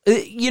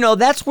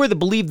 That's where the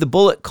Believe the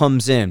Bullet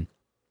comes in.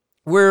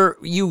 Where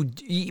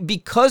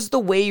because the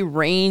way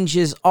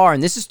ranges are,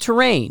 and this is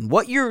terrain,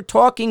 what you're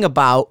talking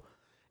about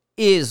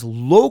is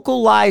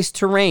localized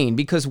terrain,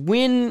 because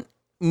wind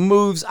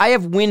moves. I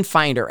have wind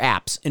finder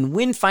apps, and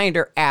wind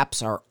finder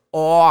apps are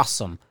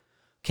awesome,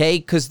 okay?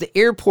 Because the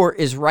airport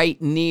is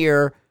right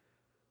near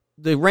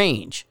the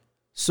range.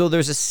 So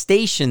there's a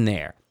station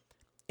there.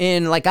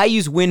 And like I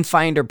use Wind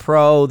Finder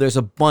Pro, there's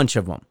a bunch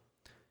of them.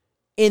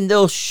 And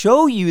they'll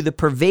show you the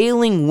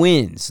prevailing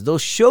winds. They'll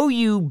show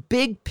you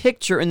big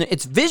picture, and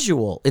it's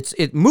visual.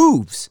 It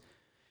moves.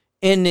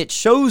 And it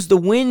shows the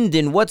wind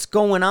and what's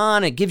going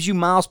on. It gives you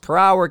miles per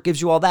hour. It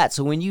gives you all that.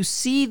 So when you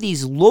see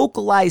these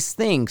localized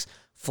things,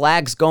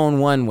 flags going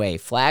one way,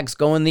 flags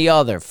going the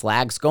other,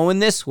 flags going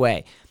this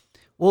way.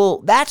 Well,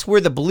 that's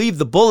where the Believe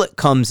the Bullet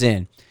comes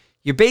in.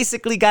 You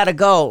basically got to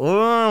go,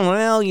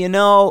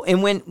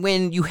 and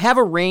when you have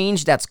a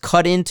range that's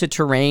cut into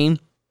terrain,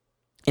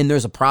 and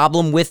there's a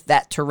problem with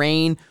that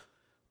terrain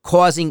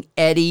causing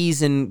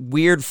eddies and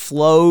weird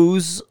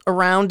flows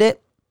around it,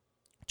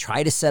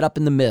 try to set up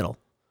in the middle,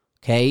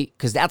 okay?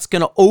 Because that's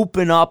going to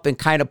open up and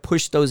kind of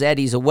push those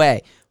eddies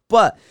away.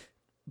 But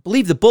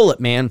Believe the Bullet,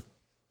 man.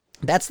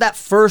 That's that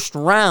first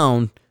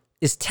round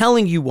is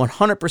telling you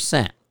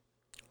 100%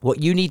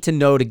 what you need to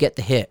know to get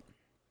the hit.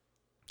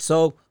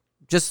 So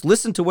just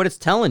listen to what it's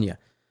telling you.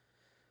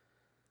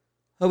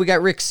 Oh, we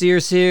got Rick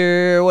Sears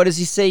here. What does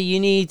he say? You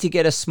need to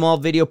get a small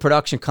video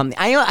production company.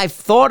 I've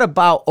thought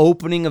about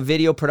opening a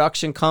video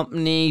production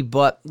company,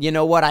 but you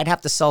know what? I'd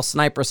have to sell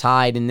Sniper's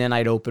Hide, and then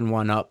I'd open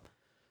one up.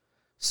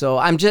 So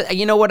I'm just,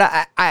 you know what?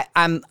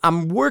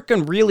 I'm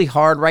working really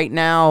hard right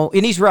now,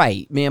 and he's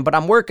right, man. But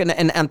I'm working,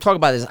 and I'm talking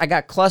about this. I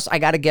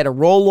got to get a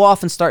roll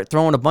off and start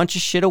throwing a bunch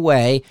of shit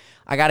away.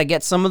 I got to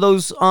get some of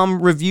those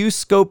review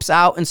scopes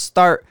out and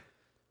start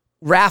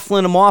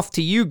raffling them off to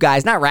you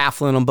guys. Not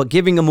raffling them, but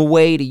giving them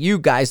away to you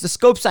guys. The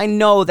scopes I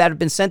know that have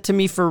been sent to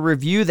me for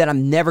review that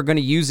I'm never going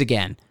to use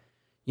again.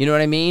 You know what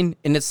I mean?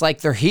 And it's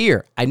like they're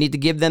here. I need to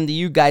give them to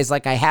you guys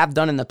like I have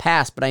done in the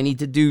past, but I need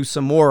to do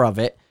some more of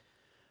it.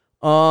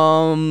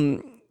 All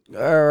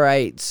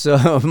right. So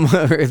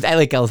I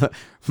like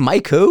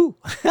Mike who?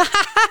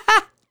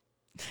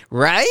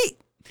 Right?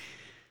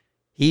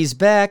 He's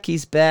back.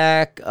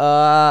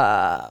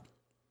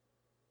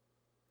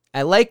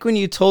 I like when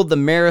you told the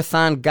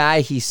marathon guy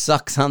he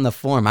sucks on the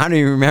form. I don't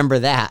even remember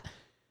that.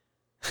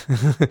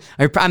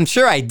 I'm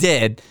sure I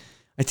did.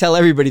 I tell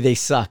everybody they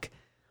suck.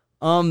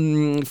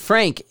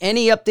 Frank,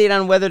 any update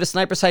on whether the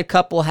Sniper Side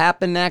Cup will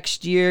happen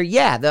next year?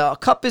 Yeah, the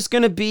cup is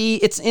going to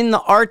it's in the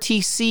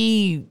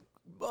RTC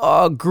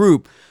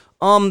group.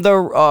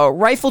 The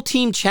Rifle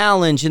Team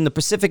Challenge in the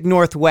Pacific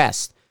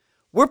Northwest.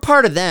 We're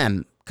part of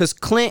them because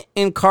Clint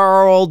and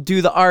Carl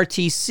do the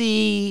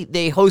RTC.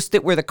 They host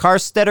it where the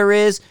Carstetter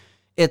is.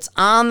 It's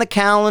on the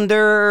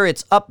calendar.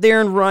 It's up there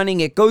and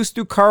running. It goes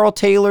through Carl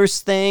Taylor's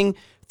thing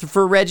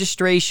for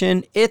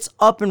registration. It's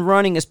up and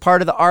running as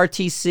part of the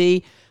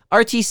RTC.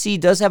 RTC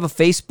does have a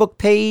Facebook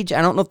page.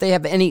 I don't know if they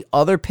have any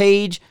other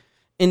page.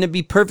 And to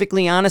be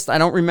perfectly honest, I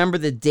don't remember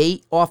the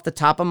date off the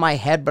top of my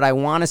head, but I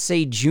want to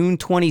say June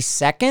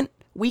 22nd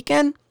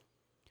weekend.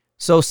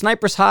 So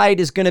Sniper's Hide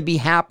is going to be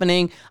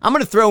happening. I'm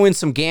going to throw in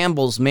some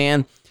gambles,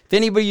 man. If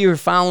anybody you are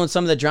following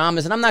some of the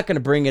dramas, and I'm not going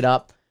to bring it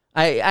up.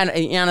 I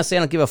honestly, I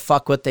don't give a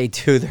fuck what they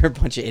do. They're a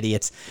bunch of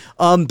idiots.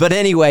 But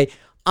anyway,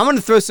 I'm going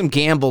to throw some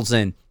gambles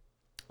in.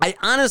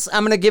 I'm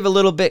going to give a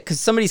little bit because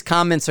some of these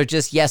comments are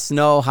just yes,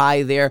 no,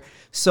 hi there.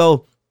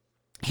 So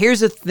here's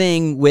the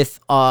thing with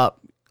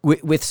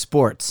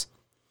sports.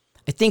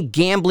 I think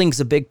gambling's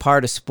a big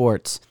part of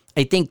sports.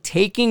 I think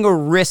taking a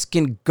risk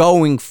and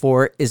going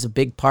for it is a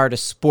big part of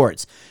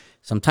sports.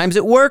 Sometimes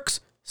it works.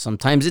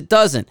 Sometimes it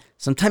doesn't.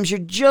 Sometimes you're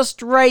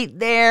just right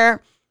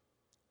there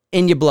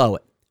and you blow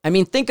it. I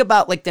mean, think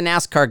about like the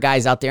NASCAR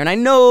guys out there. And I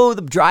know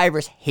the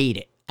drivers hate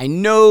it. I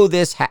know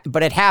this,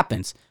 but it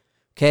happens.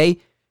 Okay?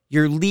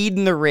 You're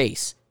leading the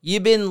race.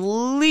 You've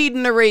been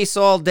leading the race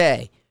all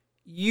day.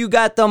 You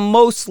got the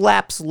most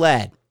laps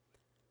led.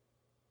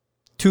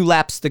 2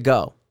 laps to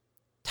go.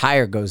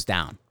 Tire goes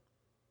down.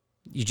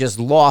 You just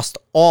lost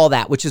all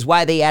that, which is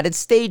why they added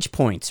stage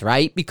points,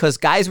 right? Because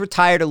guys were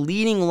tired of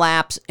leading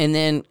laps and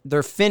then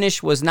their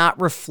finish was not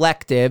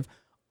reflective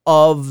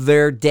of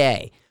their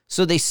day.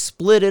 So they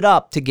split it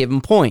up to give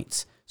them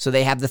points. So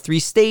they have the 3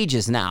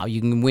 stages now. You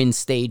can win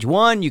stage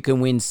 1, you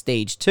can win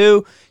stage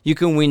 2, you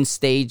can win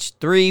stage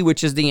 3,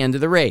 which is the end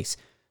of the race.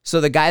 So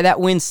the guy that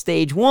wins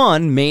stage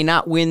 1 may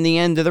not win the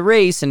end of the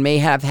race and may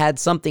have had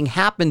something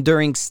happen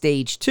during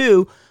stage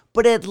 2,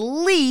 but at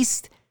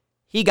least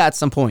he got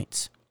some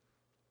points.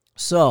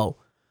 So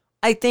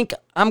I think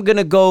I'm going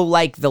to go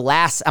like I'm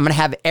going to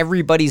have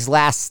everybody's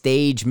last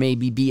stage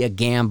maybe be a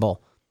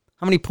gamble.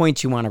 How many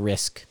points you want to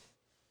risk?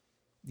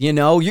 You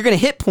know, you're going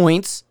to hit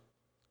points,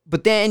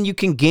 but then you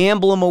can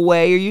gamble them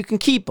away or you can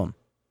keep them.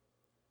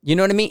 You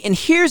know what I mean? And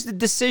here's the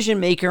decision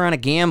maker on a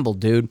gamble,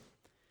 dude.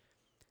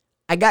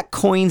 I got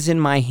coins in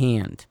my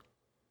hand.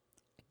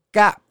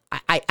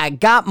 I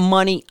got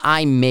money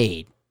I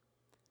made.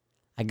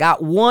 I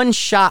got 1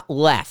 shot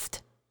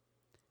left.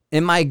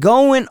 Am I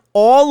going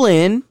all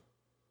in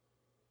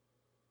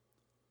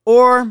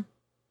or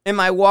am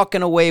I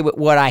walking away with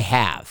what I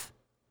have?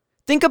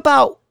 Think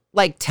about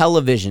like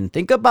television.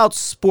 Think about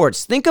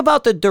sports. Think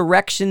about the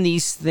direction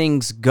these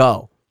things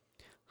go.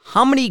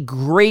 How many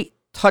great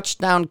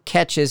touchdown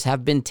catches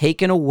have been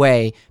taken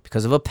away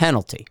because of a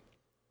penalty,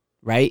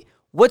 right?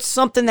 What's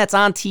something that's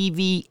on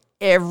TV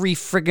every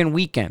friggin'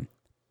 weekend?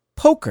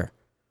 Poker.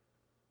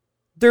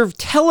 They're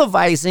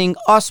televising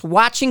us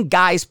watching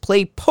guys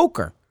play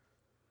poker.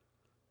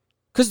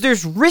 Because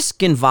there's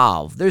risk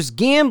involved. There's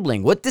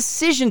gambling. What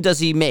decision does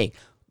he make?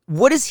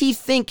 What does he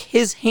think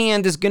his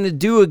hand is going to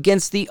do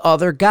against the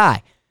other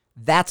guy?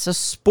 That's a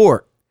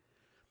sport.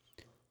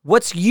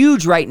 What's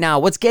huge right now?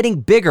 What's getting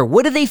bigger?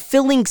 What are they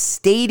filling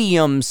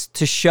stadiums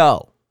to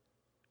show?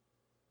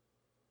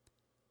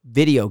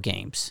 Video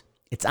games.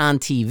 It's on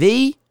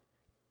TV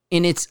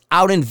and it's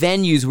out in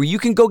venues where you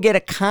can go get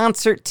a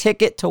concert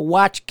ticket to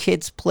watch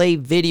kids play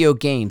video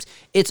games.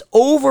 It's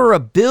over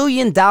 $1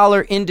 billion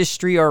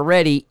industry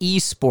already,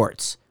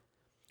 esports.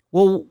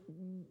 Well,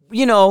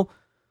 you know,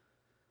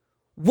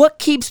 what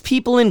keeps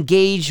people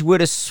engaged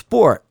with a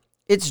sport?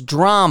 It's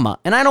drama.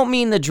 And I don't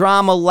mean the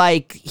drama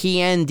like he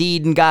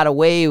indeed and got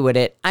away with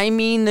it. I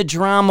mean the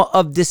drama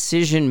of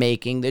decision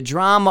making, the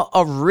drama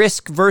of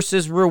risk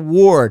versus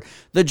reward,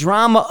 the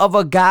drama of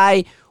a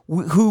guy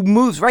who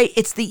moves, right?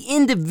 It's the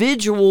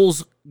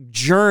individual's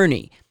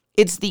journey.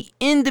 It's the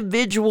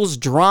individual's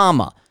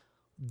drama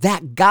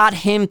that got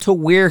him to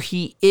where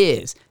he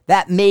is.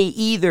 That may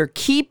either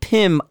keep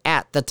him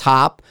at the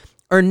top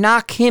or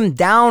knock him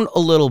down a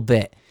little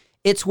bit.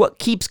 It's what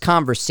keeps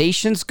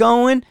conversations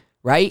going,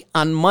 right?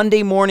 On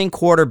Monday Morning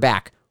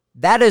Quarterback.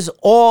 That is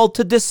all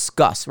to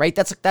discuss, right?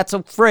 That's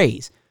a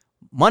phrase.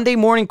 Monday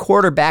Morning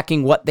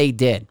Quarterbacking, what they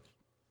did.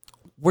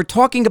 We're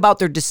talking about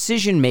their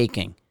decision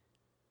making.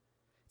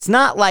 It's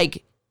not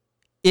like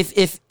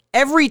if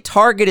every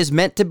target is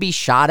meant to be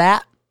shot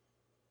at,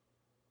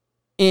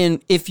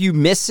 and if you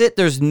miss it,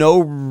 there's no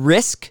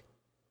risk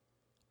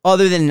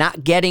other than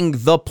not getting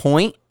the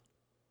point,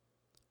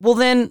 well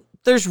then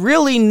there's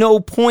really no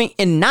point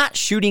in not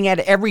shooting at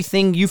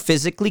everything you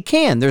physically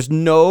can. There's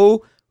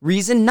no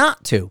reason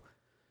not to.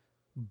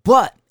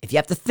 But if you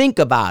have to think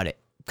about it,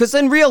 because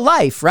in real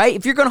life, right,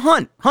 if you're going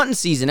to hunting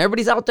season,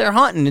 everybody's out there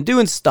hunting and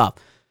doing stuff.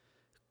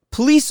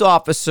 Police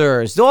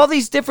officers, all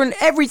these different,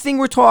 everything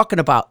we're talking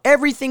about,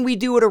 everything we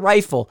do with a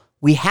rifle,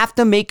 we have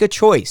to make a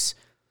choice.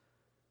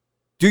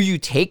 Do you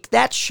take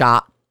that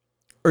shot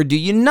or do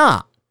you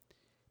not?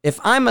 If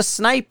I'm a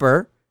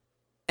sniper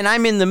and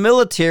I'm in the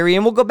military,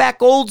 and we'll go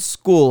back old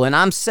school, and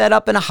I'm set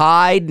up in a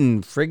hide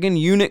and friggin'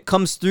 unit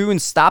comes through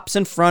and stops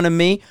in front of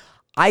me,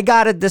 I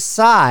got to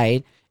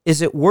decide,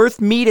 is it worth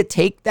me to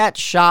take that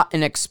shot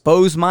and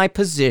expose my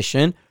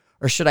position,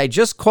 or should I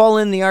just call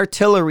in the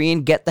artillery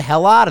and get the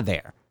hell out of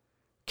there?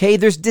 Okay,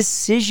 there's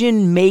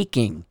decision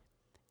making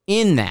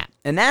in that.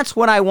 And that's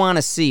what I want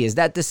to see, is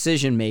that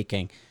decision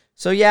making.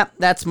 So yeah,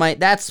 that's my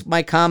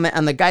comment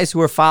on the guys who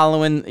are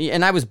following,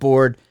 and I was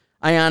bored.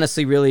 I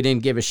honestly really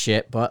didn't give a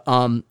shit, but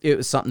it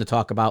was something to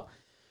talk about.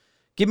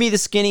 Give me the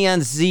skinny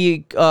on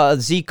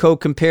Zico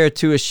compared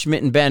to a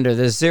Schmidt and Bender.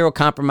 The zero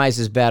compromise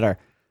is better.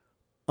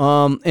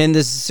 And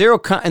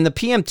the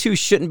PM2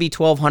 shouldn't be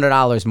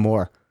 $1,200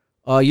 more.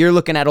 You're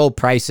looking at old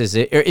prices.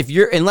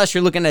 Unless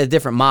you're looking at a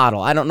different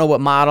model. I don't know what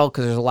model,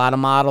 because there's a lot of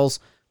models.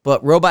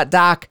 But Robot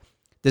Doc,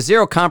 the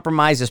zero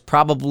compromise is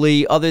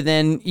probably, other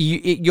than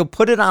you'll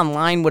put it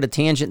online with a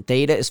tangent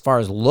theta as far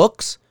as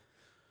looks.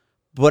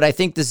 But I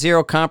think the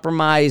zero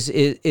compromise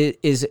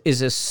is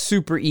a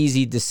super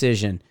easy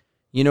decision.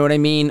 You know what I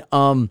mean?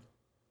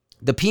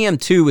 The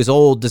PM2 is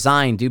old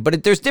design, dude,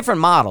 but there's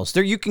different models.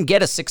 You can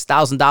get a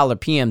 $6,000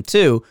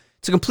 PM2.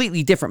 It's a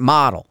completely different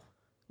model.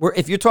 Where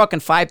if you're talking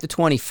 5 to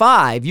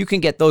 25, you can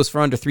get those for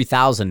under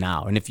 $3,000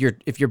 now. And if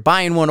you're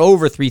buying one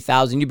over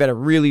 $3,000, you better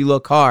really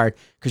look hard,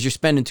 because you're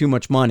spending too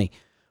much money.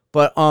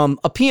 But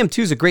a PM2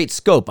 is a great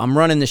scope. I'm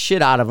running the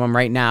shit out of them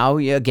right now.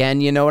 Again,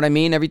 you know what I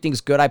mean?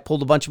 Everything's good. I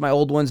pulled a bunch of my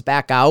old ones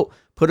back out,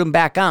 put them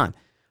back on.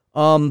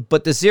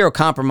 But the zero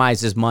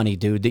compromise is money,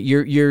 dude.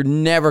 You're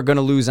never going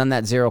to lose on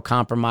that zero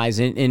compromise,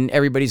 and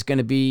everybody's going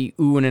to be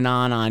oohing and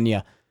on you.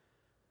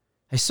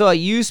 I saw a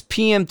used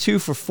PM2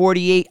 for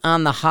 $48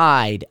 on the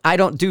hide.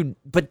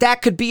 But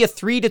that could be a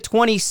 3 to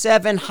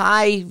 27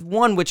 high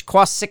one, which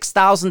costs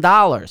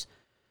 $6,000.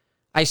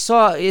 I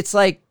saw, it's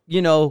like,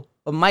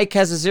 Mike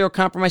has a zero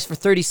compromise for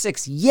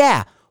 $36.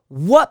 Yeah.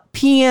 What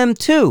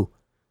PM2?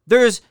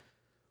 There's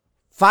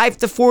 5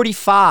 to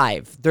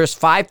 45. There's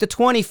 5 to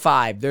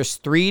 25. There's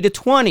 3 to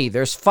 20.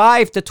 There's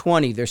 5 to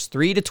 20. There's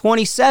 3 to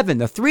 27.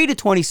 The 3 to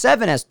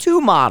 27 has two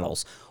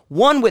models.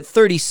 One with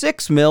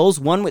 36 mils,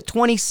 one with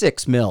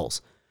 26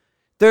 mils.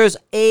 There's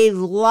a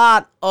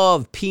lot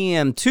of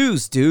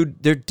PM2s,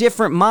 dude. They're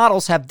different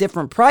models, have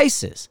different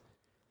prices.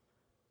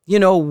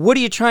 What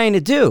are you trying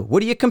to do?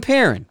 What are you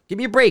comparing? Give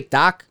me a break,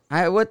 Doc.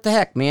 What the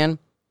heck, man?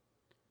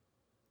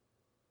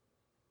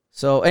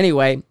 So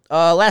anyway,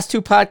 last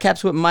two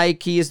podcasts with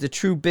Mike. He is the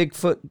true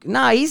Bigfoot.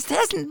 Nah,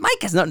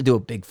 Mike has nothing to do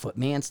with Bigfoot,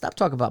 man. Stop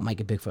talking about Mike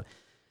and Bigfoot.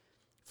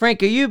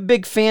 Frank, are you a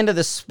big fan of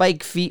the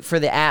spike feet for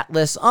the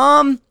Atlas?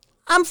 I'm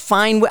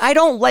fine with. I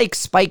don't like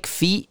spike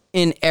feet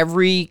in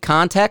every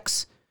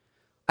context.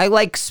 I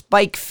like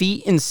spike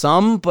feet in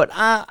some, but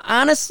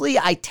honestly,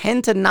 I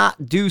tend to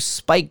not do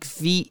spike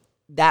feet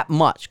that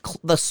much.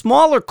 The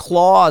smaller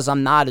claws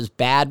I'm not as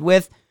bad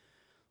with.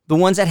 The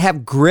ones that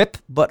have grip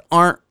but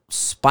aren't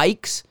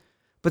spikes.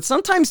 But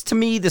sometimes to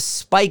me, the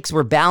spikes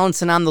were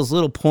balancing on those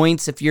little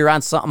points if you're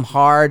on something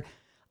hard.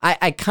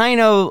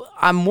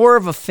 I'm more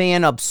of a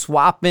fan of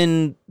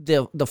swapping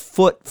the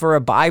foot for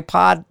a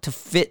bipod to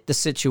fit the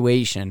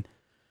situation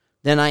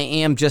than I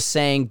am just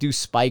saying do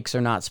spikes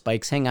or not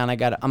spikes. Hang on, I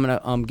gotta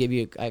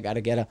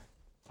get a.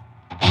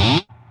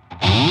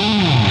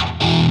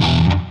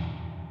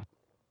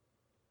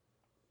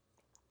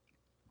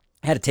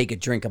 I had to take a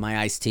drink of my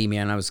iced tea,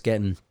 man. I was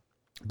getting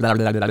blah,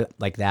 blah, blah, blah,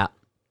 like that.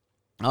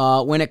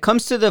 When it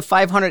comes to the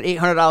 $500,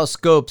 $800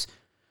 scopes,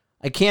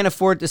 I can't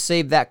afford to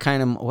save that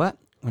kind of... What?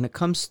 When it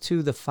comes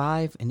to the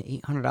 $500 and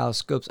 $800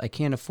 scopes, I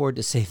can't afford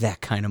to save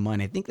that kind of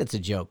money. I think that's a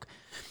joke.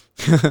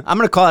 I'm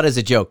going to call it as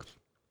a joke.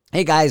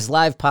 Hey, guys,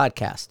 live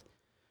podcast.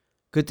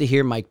 Good to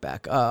hear Mike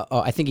back.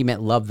 I think he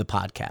meant love the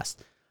podcast.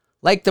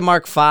 Like the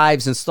Mark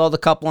 5s, installed a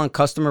couple on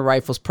customer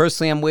rifles.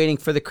 Personally, I'm waiting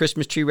for the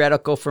Christmas tree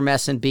reticle from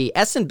S&B.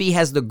 S&B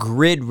has the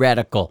grid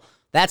reticle.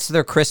 That's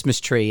their Christmas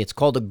tree. It's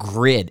called a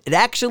grid. It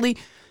actually,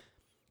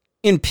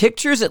 in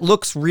pictures, it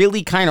looks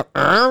really kind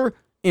of...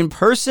 In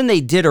person,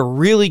 they did a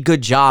really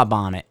good job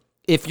on it.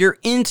 If you're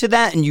into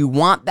that and you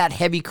want that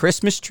heavy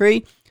Christmas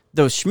tree,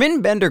 the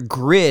Schmidt & Bender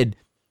grid,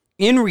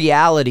 in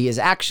reality, is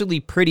actually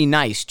pretty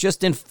nice.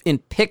 Just in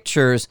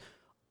pictures,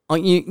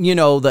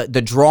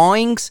 the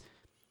drawings...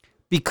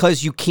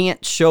 because you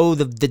can't show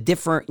the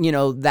different,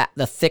 that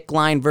the thick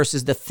line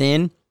versus the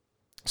thin.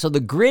 So the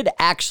grid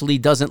actually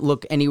doesn't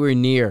look anywhere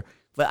near.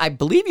 But I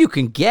believe you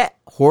can get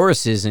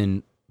Horaces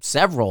in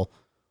several,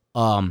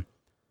 what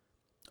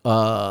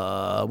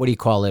do you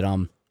call it?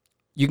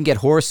 You can get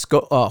Horse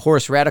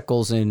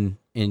reticles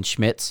in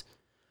Schmitz.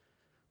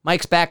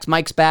 Mike's back.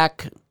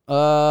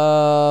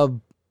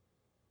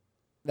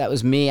 That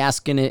was me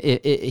asking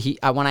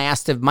when I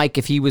asked Mike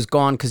if he was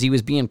gone because he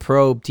was being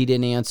probed, he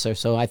didn't answer.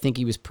 So I think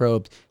he was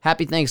probed.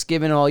 Happy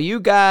Thanksgiving to all you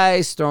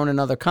guys. Throwing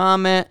another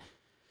comment.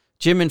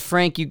 Jim and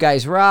Frank, you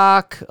guys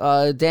rock.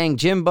 Dang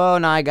Jimbo,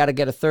 now I got to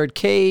get a third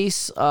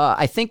case.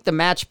 I think the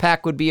match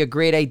pack would be a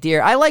great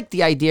idea. I like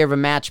the idea of a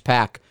match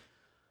pack.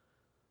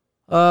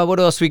 What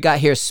else we got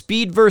here?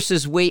 Speed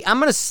versus weight. I'm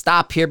going to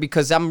stop here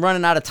because I'm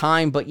running out of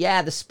time. But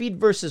yeah, the speed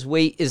versus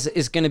weight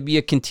is going to be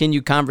a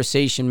continued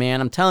conversation,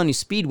 man. I'm telling you,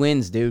 speed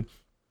wins, dude.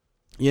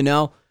 You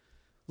know,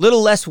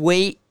 little less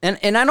weight.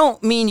 And I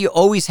don't mean you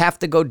always have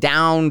to go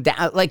down.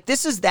 Like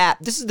this is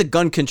the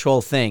gun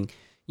control thing,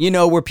 you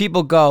know, where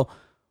people go,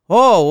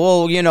 oh,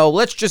 well, you know,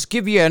 let's just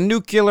give you a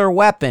nuclear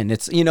weapon.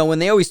 It's, you know, when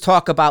they always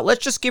talk about,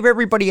 let's just give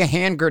everybody a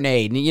hand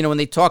grenade. And, you know, when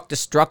they talk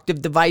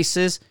destructive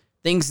devices,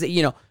 things that,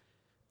 you know,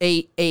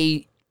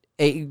 the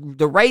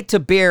right to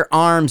bear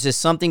arms is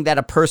something that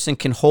a person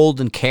can hold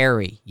and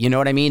carry. You know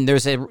what I mean?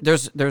 There's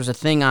a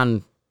thing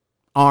on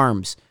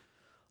arms.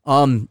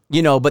 You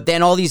know, but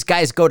then all these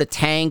guys go to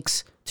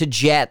tanks, to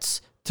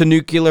jets, to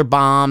nuclear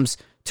bombs,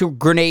 to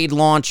grenade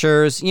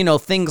launchers, you know,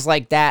 things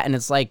like that. And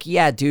it's like,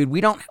 yeah, dude,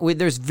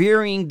 there's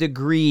varying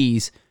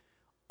degrees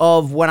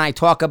of when I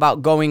talk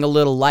about going a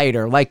little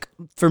lighter. Like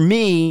for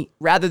me,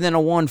 rather than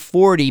a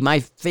 140,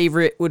 my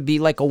favorite would be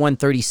like a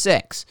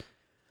 136.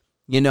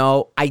 You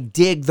know, I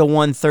dig the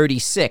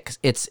 136.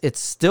 It's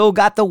still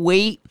got the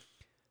weight.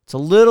 It's a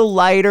little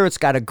lighter. It's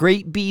got a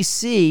great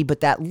BC,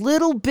 but that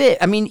little bit,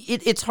 I mean,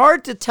 it's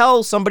hard to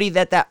tell somebody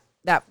that,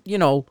 you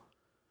know,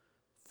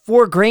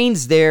 4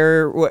 grains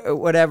there,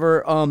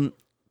 whatever,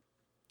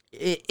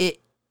 it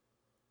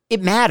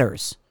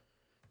matters,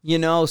 you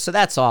know, so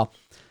that's all.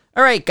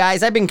 All right,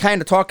 guys, I've been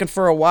kind of talking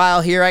for a while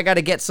here. I got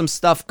to get some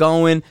stuff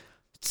going.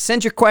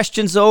 Send your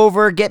questions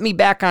over. Get me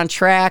back on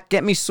track.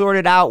 Get me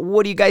sorted out.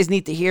 What do you guys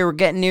need to hear? We're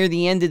getting near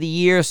the end of the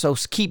year, so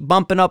keep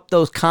bumping up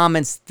those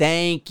comments.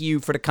 Thank you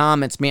for the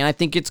comments, man. I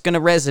think it's going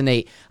to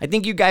resonate. I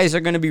think you guys are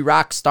going to be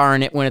rock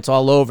starring it when it's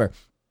all over.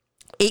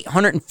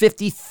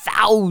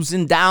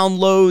 850,000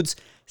 downloads,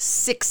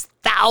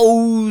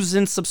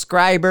 6,000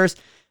 subscribers.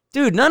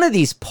 Dude, none of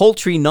these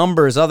paltry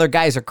numbers other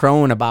guys are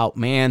crowing about,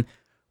 man.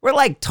 We're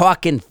like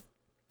talking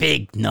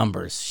big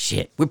numbers.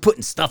 Shit, we're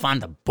putting stuff on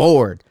the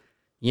board.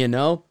 You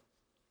know,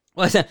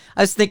 well,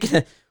 I was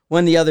thinking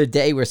one the other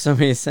day where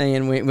somebody was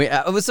saying it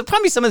was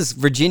probably some of this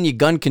Virginia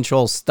gun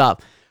control stuff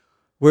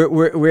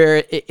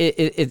where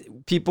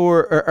people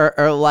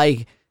are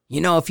like,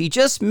 you know, if he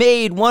just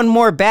made one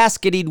more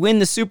basket, he'd win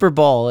the Super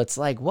Bowl. It's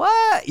like,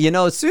 what? You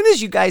know, as soon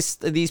as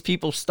these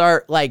people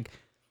start like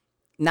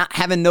not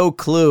having no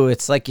clue,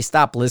 it's like you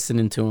stop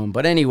listening to them.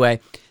 But anyway,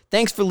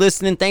 thanks for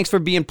listening. Thanks for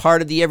being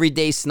part of the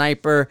Everyday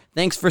Sniper.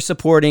 Thanks for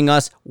supporting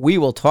us. We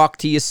will talk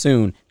to you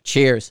soon.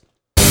 Cheers.